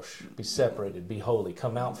 Kadosh, be separated, be holy,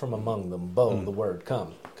 come out from among them. Bo, the word,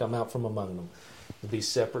 come out from among them, be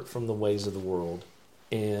separate from the ways of the world,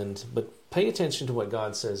 but pay attention to what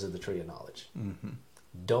God says of the tree of knowledge.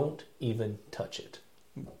 Don't even touch it.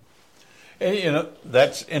 And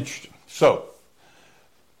that's interesting. So,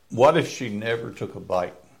 what if she never took a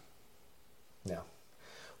bite? Now,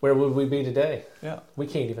 where would we be today? Yeah, we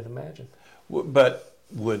can't even imagine. But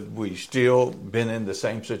would we still been in the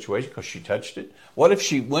same situation because she touched it? What if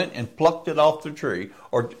she went and plucked it off the tree,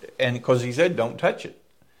 and because he said don't touch it?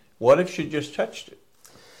 What if she just touched it?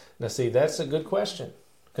 Now, see, that's a good question,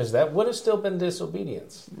 because that would have still been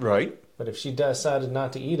disobedience, right? But if she decided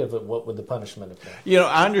not to eat of it, what would the punishment have been?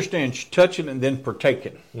 I understand touching and then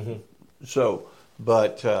partaking. So,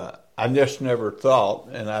 but I just never thought,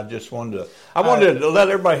 and I just wanted to. I wanted to let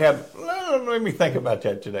everybody have. Let me think about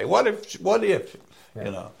that today. What if?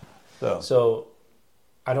 Yeah. So,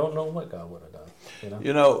 I don't know what God would have done.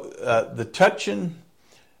 The touching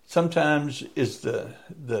sometimes is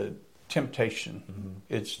the temptation.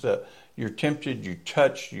 It's you're tempted, you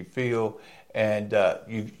touch, you feel. And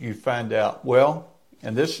you find out,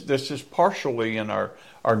 and this is partially in our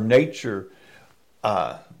nature.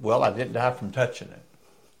 I didn't die from touching it.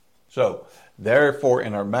 So therefore,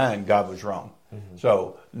 in our mind, God was wrong.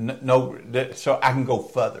 So so I can go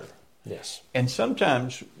further. Yes. And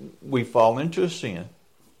sometimes we fall into a sin,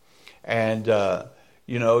 and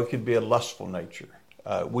it could be a lustful nature.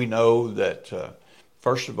 We know that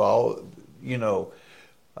first of all,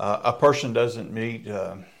 a person doesn't meet.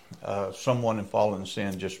 Someone in fallen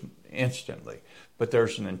sin just instantly, but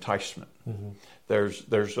there's an enticement.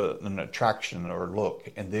 There's an attraction or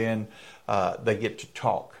look, and then they get to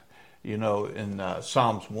talk. In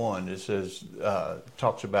Psalms 1, it says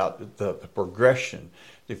talks about the progression.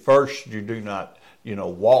 The first, you do not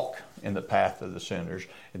walk in the path of the sinners,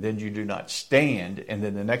 and then you do not stand, and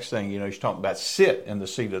then the next thing he's talking about sit in the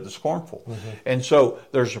seat of the scornful, and so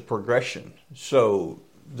there's a progression. So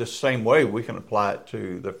the same way we can apply it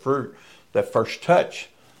to the fruit. That first touch,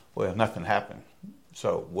 nothing happened.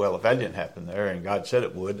 So, if that didn't happen there and God said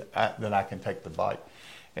it would, then I can take the bite.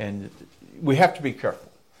 And we have to be careful.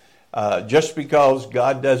 Just because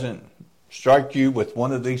God doesn't strike you with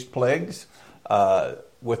one of these plagues,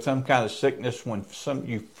 with some kind of sickness when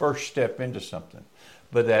you first step into something,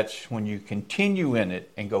 but that's when you continue in it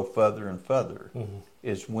and go further and further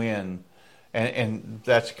is when And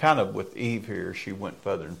that's kind of with Eve here. She went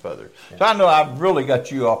further and further. Yeah. So I know I've really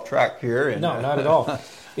got you off track here. And, no, not at all.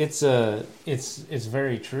 It's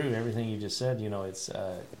very true. Everything you just said. It's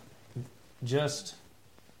just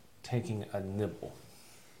taking a nibble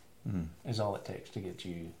is all it takes to get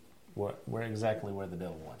you where exactly where the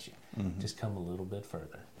devil wants you. Mm-hmm. Just come a little bit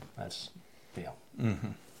further. That's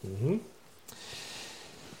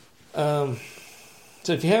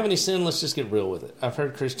So if you have any sin, let's just get real with it. I've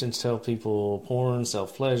heard Christians tell people porn,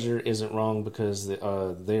 self-pleasure isn't wrong because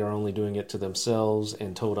they are only doing it to themselves,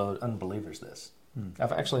 and told unbelievers this.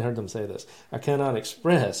 I've actually heard them say this. I cannot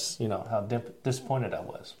express, how disappointed I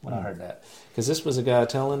was when I heard that. Because this was a guy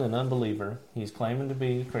telling an unbeliever, he's claiming to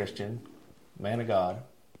be a Christian, man of God,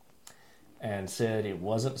 and said it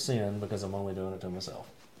wasn't sin because I'm only doing it to myself.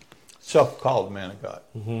 Self-called man of God.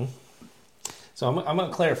 Mm-hmm. So I'm going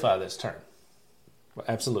to clarify this term.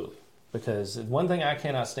 Absolutely. Because one thing I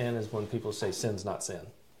cannot stand is when people say sin's not sin.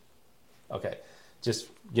 Okay. Just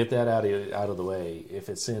get that out of the way. If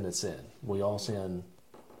it's sin, it's sin. We all sin.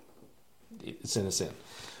 Sin is sin.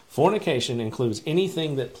 Fornication includes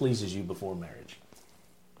anything that pleases you before marriage.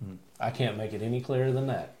 I can't make it any clearer than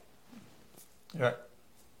that. Right.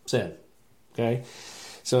 Sin. Okay?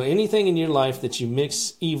 So anything in your life that you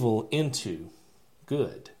mix evil into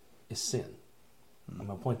good is sin. I'm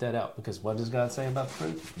going to point that out because what does God say about the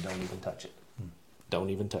fruit? Don't even touch it. Don't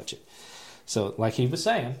even touch it. So like he was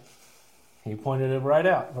saying, he pointed it right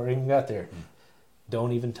out before he even got there.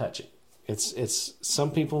 Don't even touch it. It's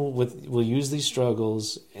some people will use these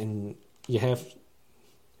struggles, and you have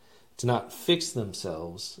to not fix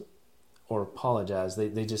themselves or apologize. They're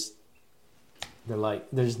like,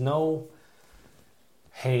 there's no,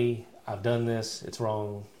 hey, I've done this, it's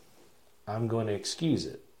wrong, I'm going to excuse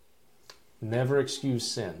it. Never excuse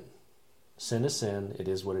sin. Sin is sin. It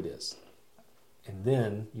is what it is. And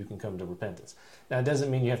then you can come to repentance. Now, it doesn't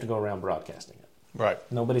mean you have to go around broadcasting it. Right.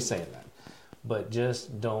 Nobody's saying that. But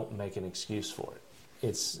just don't make an excuse for it.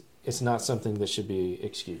 It's not something that should be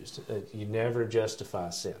excused. You never justify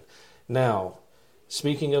sin. Now,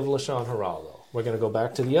 speaking of Lashon Hara, though, we're going to go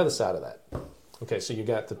back to the other side of that. Okay, so you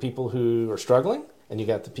got the people who are struggling, and you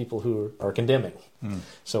got the people who are condemning.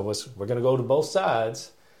 So we're going to go to both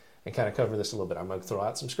sides and kind of cover this a little bit. I'm going to throw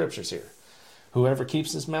out some scriptures here. Whoever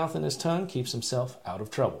keeps his mouth and his tongue keeps himself out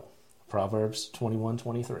of trouble. Proverbs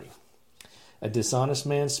 21:23. A dishonest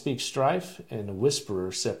man speaks strife, and a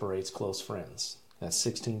whisperer separates close friends. That's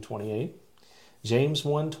 16:28. James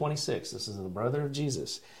 1:26. This is the brother of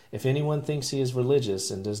Jesus. If anyone thinks he is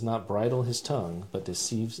religious and does not bridle his tongue, but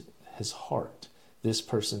deceives his heart, this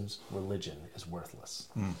person's religion is worthless.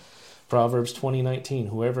 Proverbs 20:19,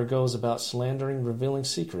 whoever goes about slandering, revealing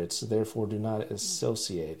secrets, therefore do not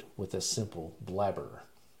associate with a simple blabberer.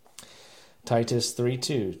 Titus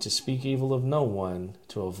 3:2, to speak evil of no one,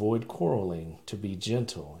 to avoid quarreling, to be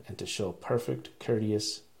gentle, and to show perfect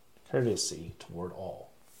courtesy toward all.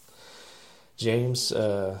 James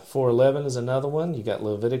 4:11 is another one. You got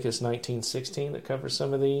Leviticus 19:16 that covers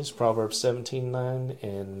some of these. Proverbs 17:9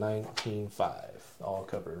 and 19:5 all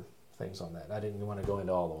cover things on that. I didn't want to go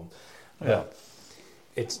into all of them. Yeah.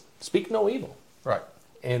 It's speak no evil. Right.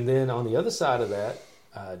 And then on the other side of that,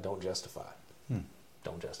 don't justify.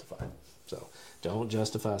 Don't justify. So don't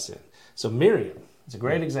justify sin. So Miriam is a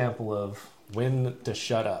great example of when to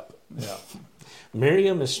shut up. Yeah.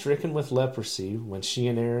 Miriam is stricken with leprosy when she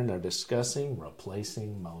and Aaron are discussing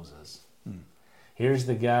replacing Moses. Here's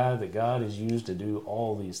the guy that God has used to do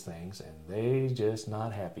all these things, and they just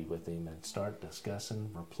not happy with him and start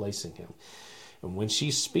discussing replacing him. And when she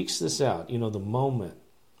speaks this out, the moment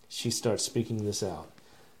she starts speaking this out,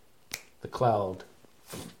 the cloud,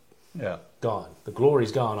 gone. The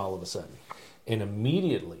glory's gone all of a sudden. And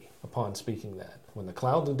immediately upon speaking that, when the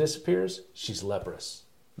cloud disappears, she's leprous.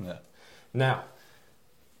 Yeah. Now,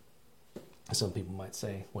 some people might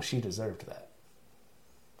say, well, she deserved that.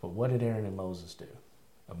 But what did Aaron and Moses do?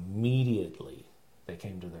 Immediately, they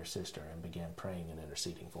came to their sister and began praying and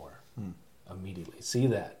interceding for her. Immediately. See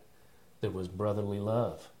that? There was brotherly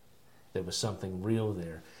love. There was something real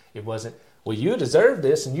there. It wasn't, well, you deserve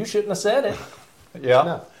this and you shouldn't have said it. Yeah.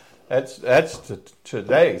 No. That's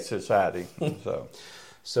today's society.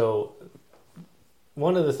 So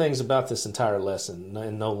one of the things about this entire lesson,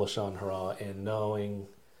 in No Lashon Hara, and knowing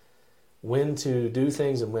when to do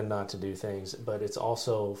things and when not to do things, but it's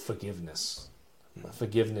also forgiveness.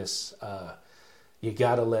 Forgiveness, you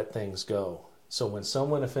got to let things go. So when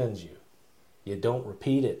someone offends you, you don't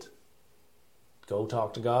repeat it. Go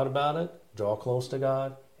talk to God about it, draw close to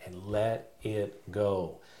God, and let it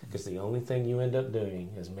go. Because the only thing you end up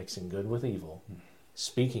doing is mixing good with evil,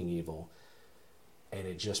 speaking evil, and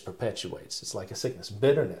it just perpetuates. It's like a sickness.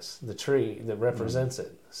 Bitterness, the tree that represents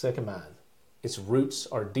it, sycamine, its roots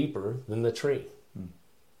are deeper than the tree.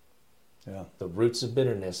 Yeah. The roots of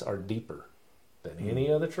bitterness are deeper than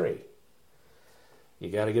any other tree. You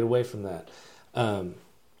got to get away from that. I'm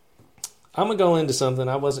going to go into something.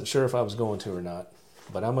 I wasn't sure if I was going to or not,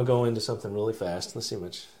 but I'm going to go into something really fast. Let's see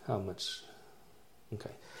how much.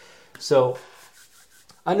 Okay. So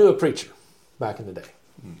I knew a preacher back in the day.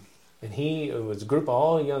 And it was a group of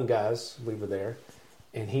all young guys. We were there.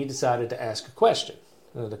 And he decided to ask a question.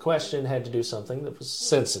 The question had to do something that was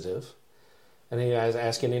sensitive. And he was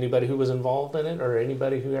asking anybody who was involved in it or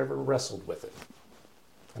anybody who ever wrestled with it.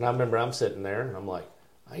 And I remember I'm sitting there and I'm like,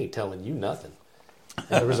 I ain't telling you nothing. And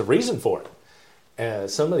there was a reason for it.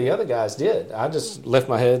 Some of the other guys did. I just left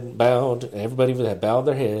my head bowed. Everybody had bowed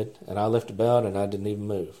their head. And I left it bowed and I didn't even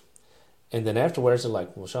move. And then afterwards they're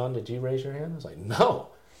like, well, Sean, did you raise your hand? I was like, no.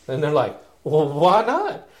 And they're like, well, why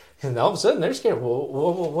not? And all of a sudden they're scared. Well,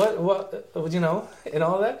 what, and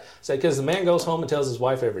all that. I said, because the man goes home and tells his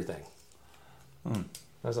wife everything. I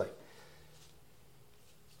was like,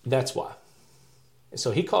 that's why. So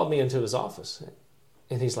he called me into his office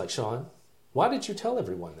and he's like, Sean, why did you tell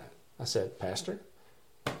everyone that? I said, Pastor,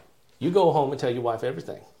 you go home and tell your wife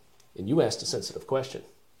everything. And you asked a sensitive question.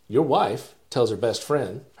 Your wife tells her best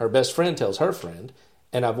friend tells her friend,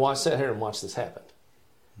 and I've sat here and watched this happen.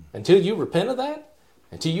 Until you repent of that,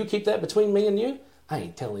 until you keep that between me and you, I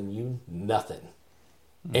ain't telling you nothing.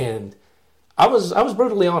 And I was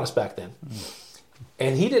brutally honest back then.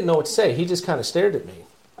 And he didn't know what to say. He just kind of stared at me.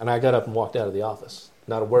 And I got up and walked out of the office.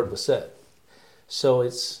 Not a word was said. So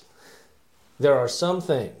there are some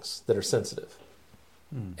things that are sensitive.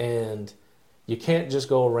 And you can't just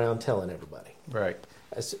go around telling everybody. Right.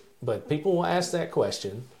 But people will ask that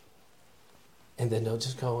question, and then they'll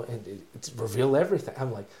just go and reveal everything.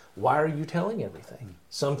 I'm like, why are you telling everything?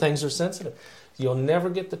 Some things are sensitive. You'll never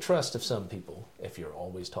get the trust of some people if you're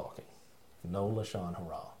always talking. No lashon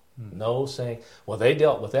hara. No saying, well, they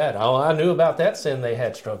dealt with that. Oh, I knew about that sin they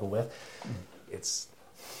had struggled with. It's...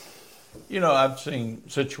 I've seen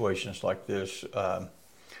situations like this.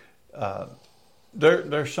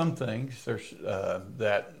 There's some things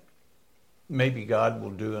that maybe God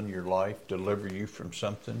will do in your life, deliver you from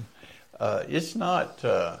something. It's not,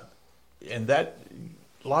 and that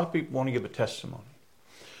a lot of people want to give a testimony,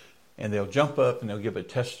 and they'll jump up and they'll give a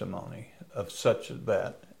testimony of such as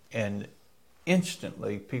that, and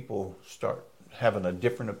instantly people start having a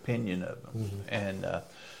different opinion of them. And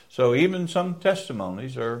so even some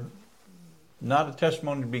testimonies are not a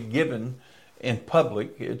testimony to be given in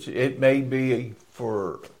public. It may be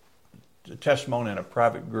for a testimony in a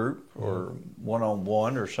private group or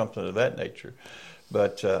one-on-one or something of that nature.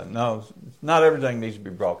 But no, not everything needs to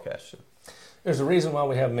be broadcasted. There's a reason why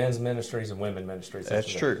we have men's ministries and women's ministries. That's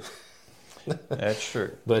true. That's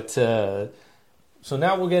true. But so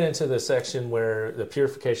now we'll get into the section where the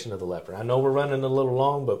purification of the leper. I know we're running a little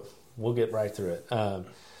long, but we'll get right through it.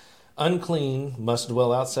 Unclean must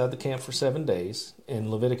dwell outside the camp for 7 days. In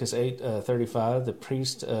Leviticus 8:35, the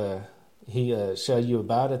priest shall you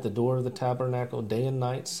abide at the door of the tabernacle day and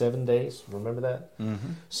night 7 days. Remember that?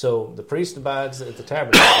 So the priest abides at the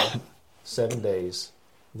tabernacle 7 days.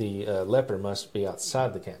 The leper must be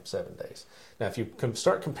outside the camp 7 days. Now, if you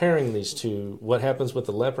start comparing these two, what happens with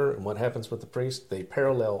the leper and what happens with the priest, they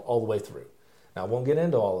parallel all the way through. Now, I won't get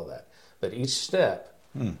into all of that, but each step,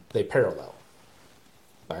 they parallel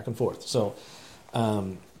back and forth. So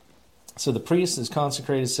the priest is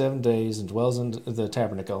consecrated 7 days and dwells in the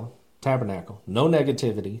tabernacle. No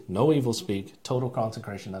negativity, no evil speak, total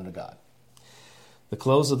consecration unto God. The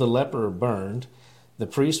clothes of the leper are burned. The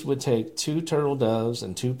priest would take 2 turtle doves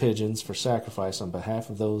and 2 pigeons for sacrifice on behalf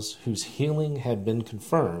of those whose healing had been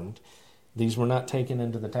confirmed. These were not taken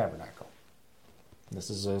into the tabernacle. This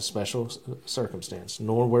is a special circumstance.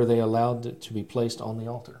 Nor were they allowed to be placed on the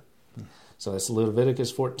altar. So that's Leviticus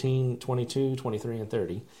 14, 22, 23, and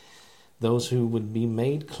 30. Those who would be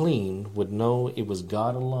made clean would know it was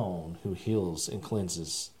God alone who heals and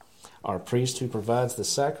cleanses. Our priest who provides the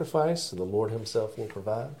sacrifice, the Lord himself will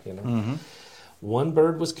provide. One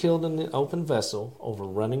bird was killed in the open vessel over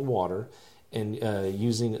running water and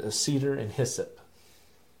using a cedar and hyssop.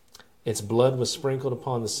 Its blood was sprinkled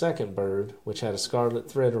upon the second bird, which had a scarlet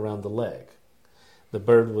thread around the leg. The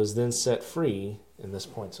bird was then set free, and this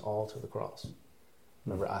points all to the cross.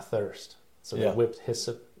 Remember, I thirst. So they whipped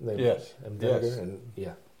hyssop and vinegar.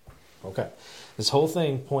 Okay. This whole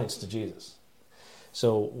thing points to Jesus.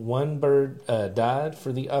 So one bird died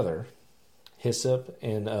for the other, hyssop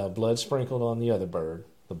and blood sprinkled on the other bird,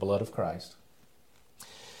 the blood of Christ.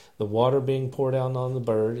 The water being poured out on the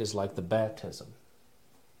bird is like the baptism.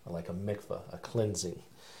 like a mikvah, a cleansing.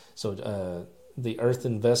 So the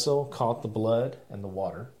earthen vessel caught the blood and the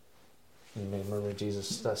water. You may remember Jesus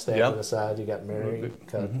stabbing aside. You got Mary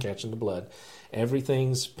catching the blood.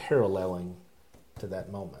 Everything's paralleling to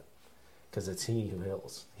that moment because it's He who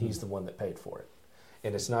heals. He's the one that paid for it.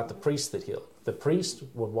 And it's not the priest that healed. The priest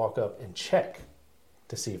would walk up and check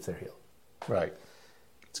to see if they're healed. Right.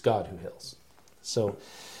 It's God who heals. So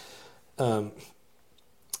the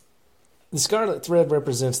scarlet thread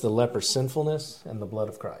represents the leper's sinfulness and the blood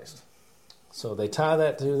of Christ. So they tie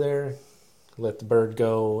that to there, let the bird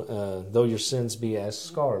go. Though your sins be as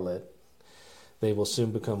scarlet, they will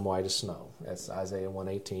soon become white as snow. That's Isaiah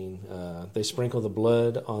 1:18. They sprinkle the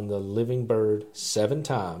blood on the living bird 7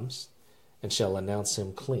 times and shall announce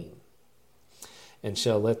him clean, and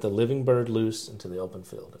shall let the living bird loose into the open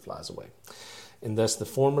field. It flies away. And thus the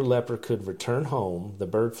former leper could return home, the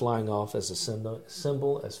bird flying off as a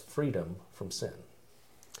symbol as freedom from sin.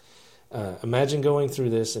 Imagine going through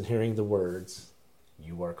this and hearing the words,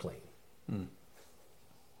 "You are clean."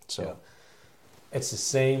 So it's the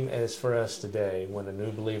same as for us today when a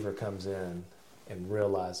new believer comes in and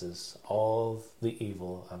realizes all the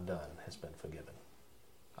evil I've done has been forgiven.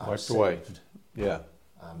 Wiped away. Yeah.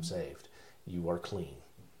 I'm saved. You are clean.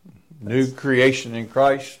 New creation in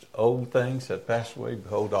Christ, old things have passed away,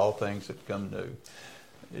 behold, all things have become new.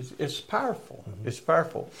 It's powerful. It's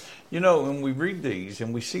powerful. You know, when we read these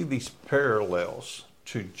and we see these parallels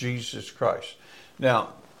to Jesus Christ.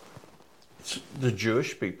 Now, the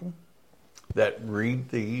Jewish people that read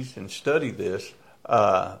these and study this,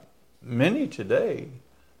 many today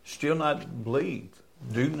still not believe,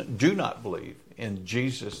 do not believe in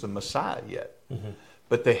Jesus the Messiah yet.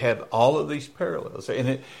 But they have all of these parallels.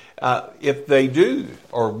 And if they do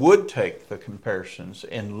or would take the comparisons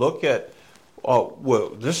and look at, oh, well,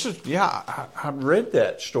 this is, I read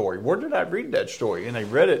that story. Where did I read that story? And they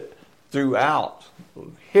read it throughout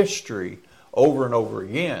history over and over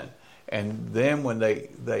again. And then when they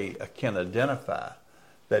can identify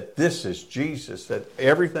that this is Jesus, that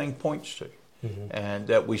everything points to, and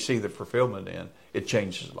that we see the fulfillment in, it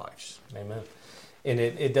changes lives. Amen. And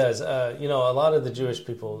it does. You know, a lot of the Jewish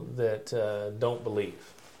people that don't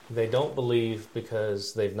believe, they don't believe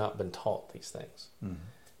because they've not been taught these things.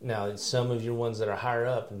 Now, some of your ones that are higher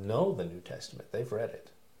up know the New Testament. They've read it,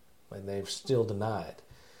 and they've still denied.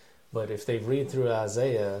 But if they read through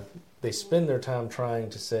Isaiah, they spend their time trying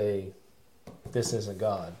to say, this isn't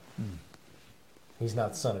God. He's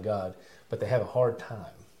not the Son of God. But they have a hard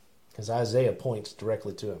time because Isaiah points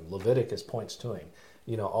directly to him. Leviticus points to him.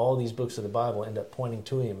 You know, all these books of the Bible end up pointing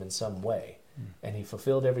to him in some way. And he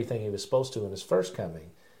fulfilled everything he was supposed to in his first coming.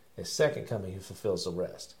 His second coming, he fulfills the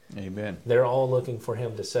rest. Amen. They're all looking for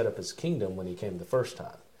him to set up his kingdom when he came the first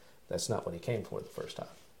time. That's not what he came for the first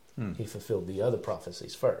time. He fulfilled the other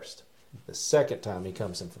prophecies first. The second time, he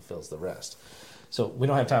comes and fulfills the rest. So we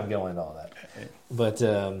don't have time to go into all that. But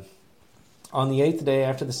on the 8th day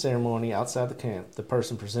after the ceremony, outside the camp, the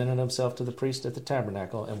person presented himself to the priest at the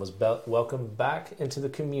tabernacle and was welcomed back into the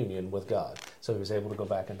communion with God. So he was able to go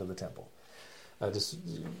back into the temple.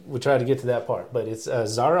 We try to get to that part. But it's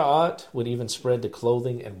Zara'at would even spread to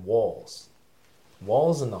clothing and walls.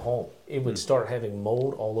 Walls in the home. It would start having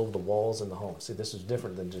mold all over the walls in the home. See, this is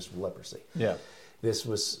different than just leprosy. Yeah. This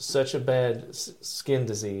was such a bad skin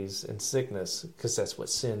disease and sickness, because that's what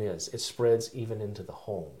sin is. It spreads even into the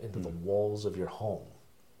home, into the walls of your home.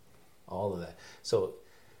 All of that. So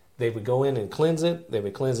they would go in and cleanse it. They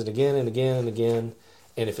would cleanse it again and again and again.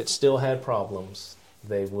 And if it still had problems,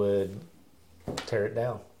 they would tear it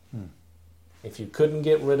down. If you couldn't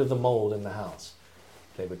get rid of the mold in the house,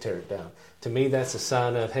 they would tear it down. To me, that's a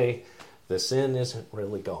sign of, hey, the sin isn't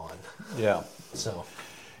really gone. Yeah. So,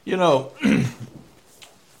 you know,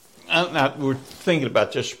 we're thinking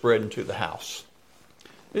about just spreading to the house.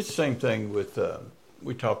 It's the same thing with,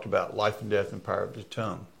 we talked about life and death and power of the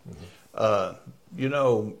tongue. You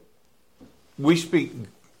know, we speak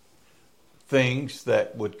things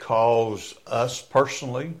that would cause us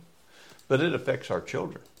personally, but it affects our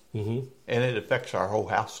children. And it affects our whole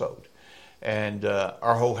household. And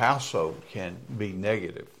our whole household can be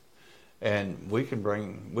negative. And we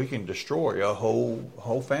can destroy a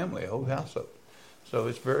whole family, a whole household. So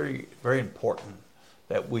it's very, very important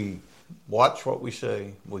that we watch what we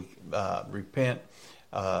say, we repent,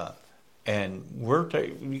 and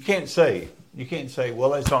you can't say,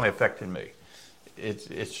 well, it's only affecting me.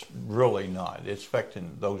 It's really not. It's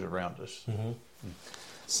affecting those around us.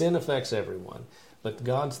 Sin affects everyone, but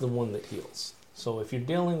God's the one that heals. So if you're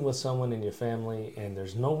dealing with someone in your family and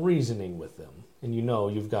there's no reasoning with them, and you know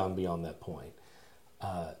you've gone beyond that point,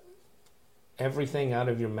 everything out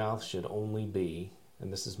of your mouth should only be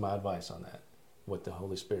and this is my advice on that, what the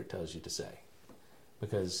Holy Spirit tells you to say.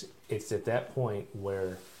 Because it's at that point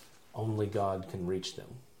where only God can reach them.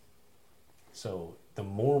 So the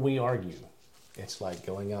more we argue, it's like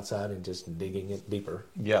going outside and just digging it deeper.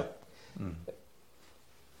 Yeah. Mm.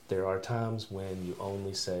 There are times when you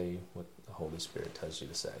only say what the Holy Spirit tells you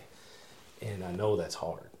to say. And I know that's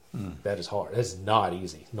hard. That is hard. That's not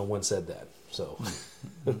easy. No one said that. So,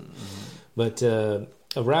 but a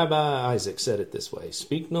Rabbi Isaac said it this way: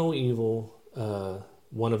 "Speak no evil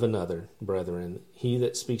one of another, brethren. He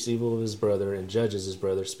that speaks evil of his brother and judges his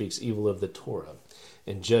brother speaks evil of the Torah,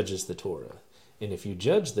 and judges the Torah. And if you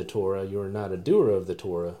judge the Torah, you are not a doer of the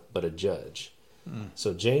Torah, but a judge."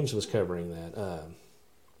 So James was covering that.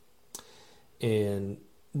 And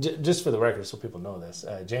just for the record, so people know this,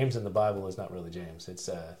 James in the Bible is not really James. It's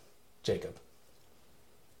Jacob,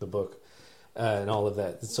 the book, and all of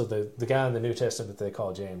that. So the guy in the New Testament that they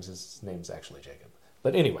call James, his name's actually Jacob.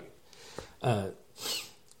 But anyway,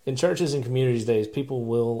 in churches and communities days, people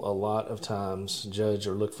will a lot of times judge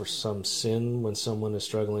or look for some sin when someone is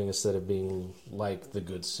struggling instead of being like the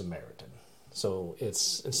Good Samaritan. So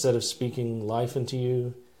it's, instead of speaking life into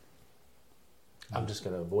you, I'm just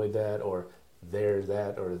going to avoid that, or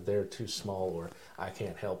they're too small, or I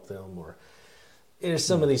can't help them, or there's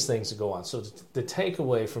some of these things that go on. So the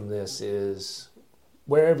takeaway from this is,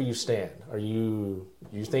 wherever you stand, are you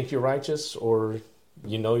think you're righteous, or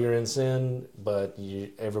you know you're in sin, but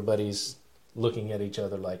everybody's looking at each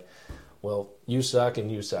other like, well, you suck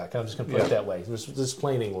and you suck. I'm just going to put it that way. There's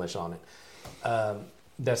plain English on it.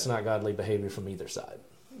 That's not godly behavior from either side.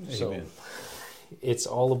 Amen. So it's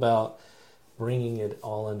all about bringing it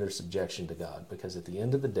all under subjection to God, because at the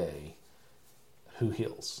end of the day, who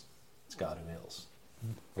heals? It's God who heals.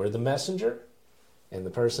 We're the messenger, and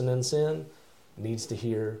the person in sin needs to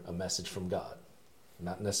hear a message from God,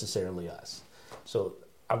 not necessarily us. So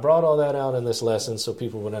I brought all that out in this lesson so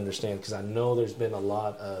people would understand, because I know there's been a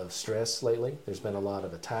lot of stress lately. There's been a lot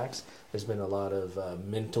of attacks. There's been a lot of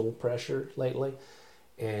mental pressure lately.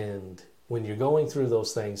 And when you're going through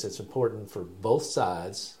those things, it's important for both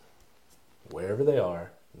sides, wherever they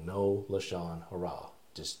are, no lashon hara.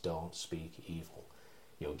 Just don't speak evil.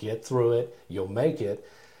 You'll get through it. You'll make it.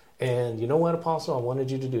 And you know what, Apostle? I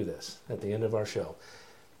wanted you to do this at the end of our show.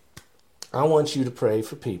 I want you to pray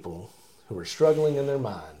for people who are struggling in their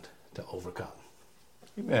mind to overcome.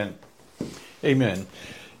 Amen. Amen.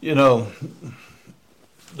 You know,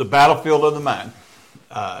 the battlefield of the mind,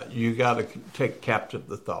 you got to take captive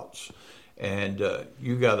the thoughts. And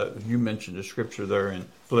you mentioned the scripture there in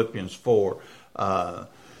Philippians 4,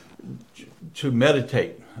 to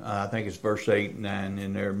meditate. I think it's verse 8 and 9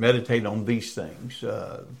 in there. Meditate on these things,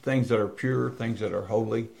 things that are pure, things that are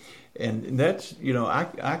holy. And that's, you know,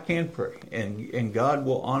 I can pray, and God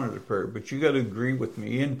will honor the prayer, but you got to agree with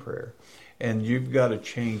me in prayer, and you've got to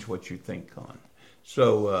change what you think on.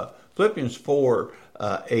 So Philippians 4,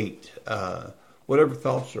 8, whatever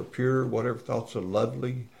thoughts are pure, whatever thoughts are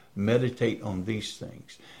lovely, meditate on these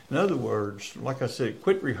things. In other words, like I said,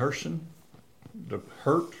 quit rehearsing the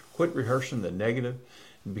hurt, quit rehearsing the negative,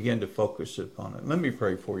 and begin to focus upon it. Let me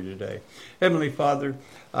pray for you today. Heavenly Father,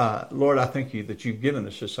 Lord, I thank you that you've given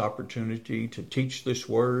us this opportunity to teach this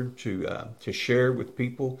word, to share with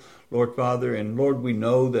people, Lord Father. And Lord, we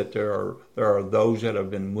know that there are those that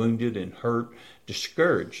have been wounded and hurt,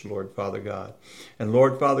 discouraged, Lord Father God. And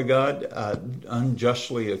Lord Father God,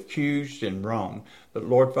 unjustly accused and wronged. But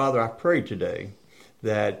Lord Father, I pray today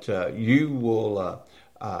that you will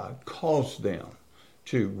cause them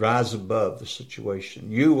to rise above the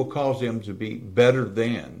situation. You will cause them to be better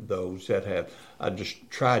than those that have just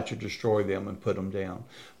tried to destroy them and put them down.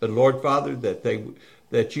 But Lord Father,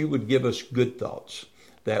 that you would give us good thoughts,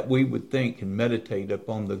 that we would think and meditate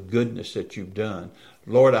upon the goodness that you've done.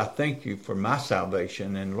 Lord, I thank you for my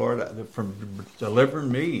salvation, and Lord, for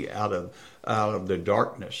delivering me out of the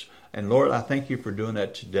darkness. And Lord, I thank you for doing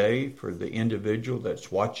that today for the individual that's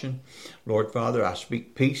watching. Lord Father, I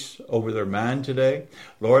speak peace over their mind today.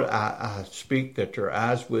 Lord, I speak that their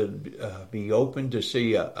eyes would be open to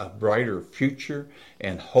see a brighter future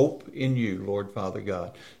and hope in you, Lord Father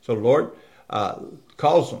God. So Lord,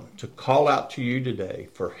 cause them to call out to you today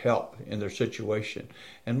for help in their situation.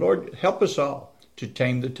 And Lord, help us all to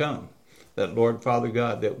tame the tongue. That Lord Father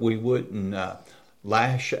God, that we wouldn't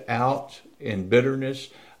lash out in bitterness.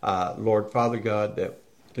 Lord Father God, that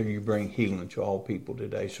you bring healing to all people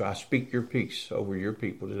today. So I speak your peace over your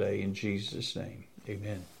people today in Jesus' name.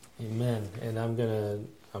 Amen. Amen. And I'm gonna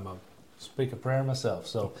speak a prayer myself.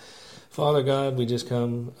 So, Father God, we just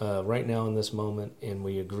come right now in this moment, and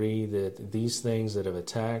we agree that these things that have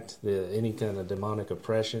attacked any kind of demonic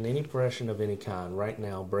oppression, any oppression of any kind, right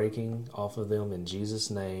now, breaking off of them in Jesus'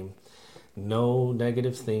 name. No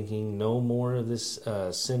negative thinking, no more of this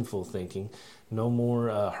sinful thinking, no more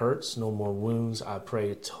hurts, no more wounds. I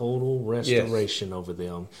pray total restoration over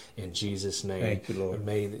them in Jesus' name. Thank you, Lord.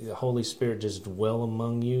 May the Holy Spirit just dwell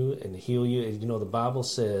among you and heal you. You know, the Bible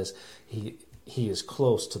says He is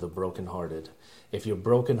close to the brokenhearted. If you're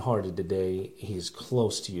brokenhearted today, He is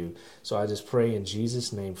close to you. So I just pray in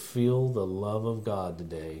Jesus' name, feel the love of God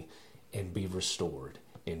today and be restored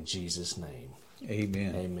in Jesus' name.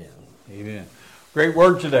 Amen. Amen. Amen. Great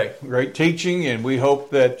word today. Great teaching, and we hope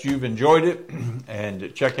that you've enjoyed it.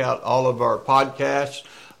 And check out all of our podcasts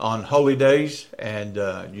on holy days, and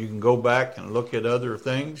you can go back and look at other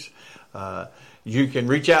things. You can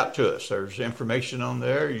reach out to us. There's information on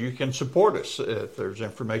there. You can support us if there's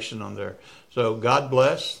information on there. So God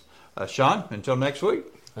bless. Sean, until next week.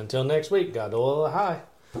 Until next week, God oil high.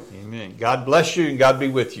 Amen. God bless you and God be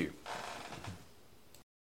with you.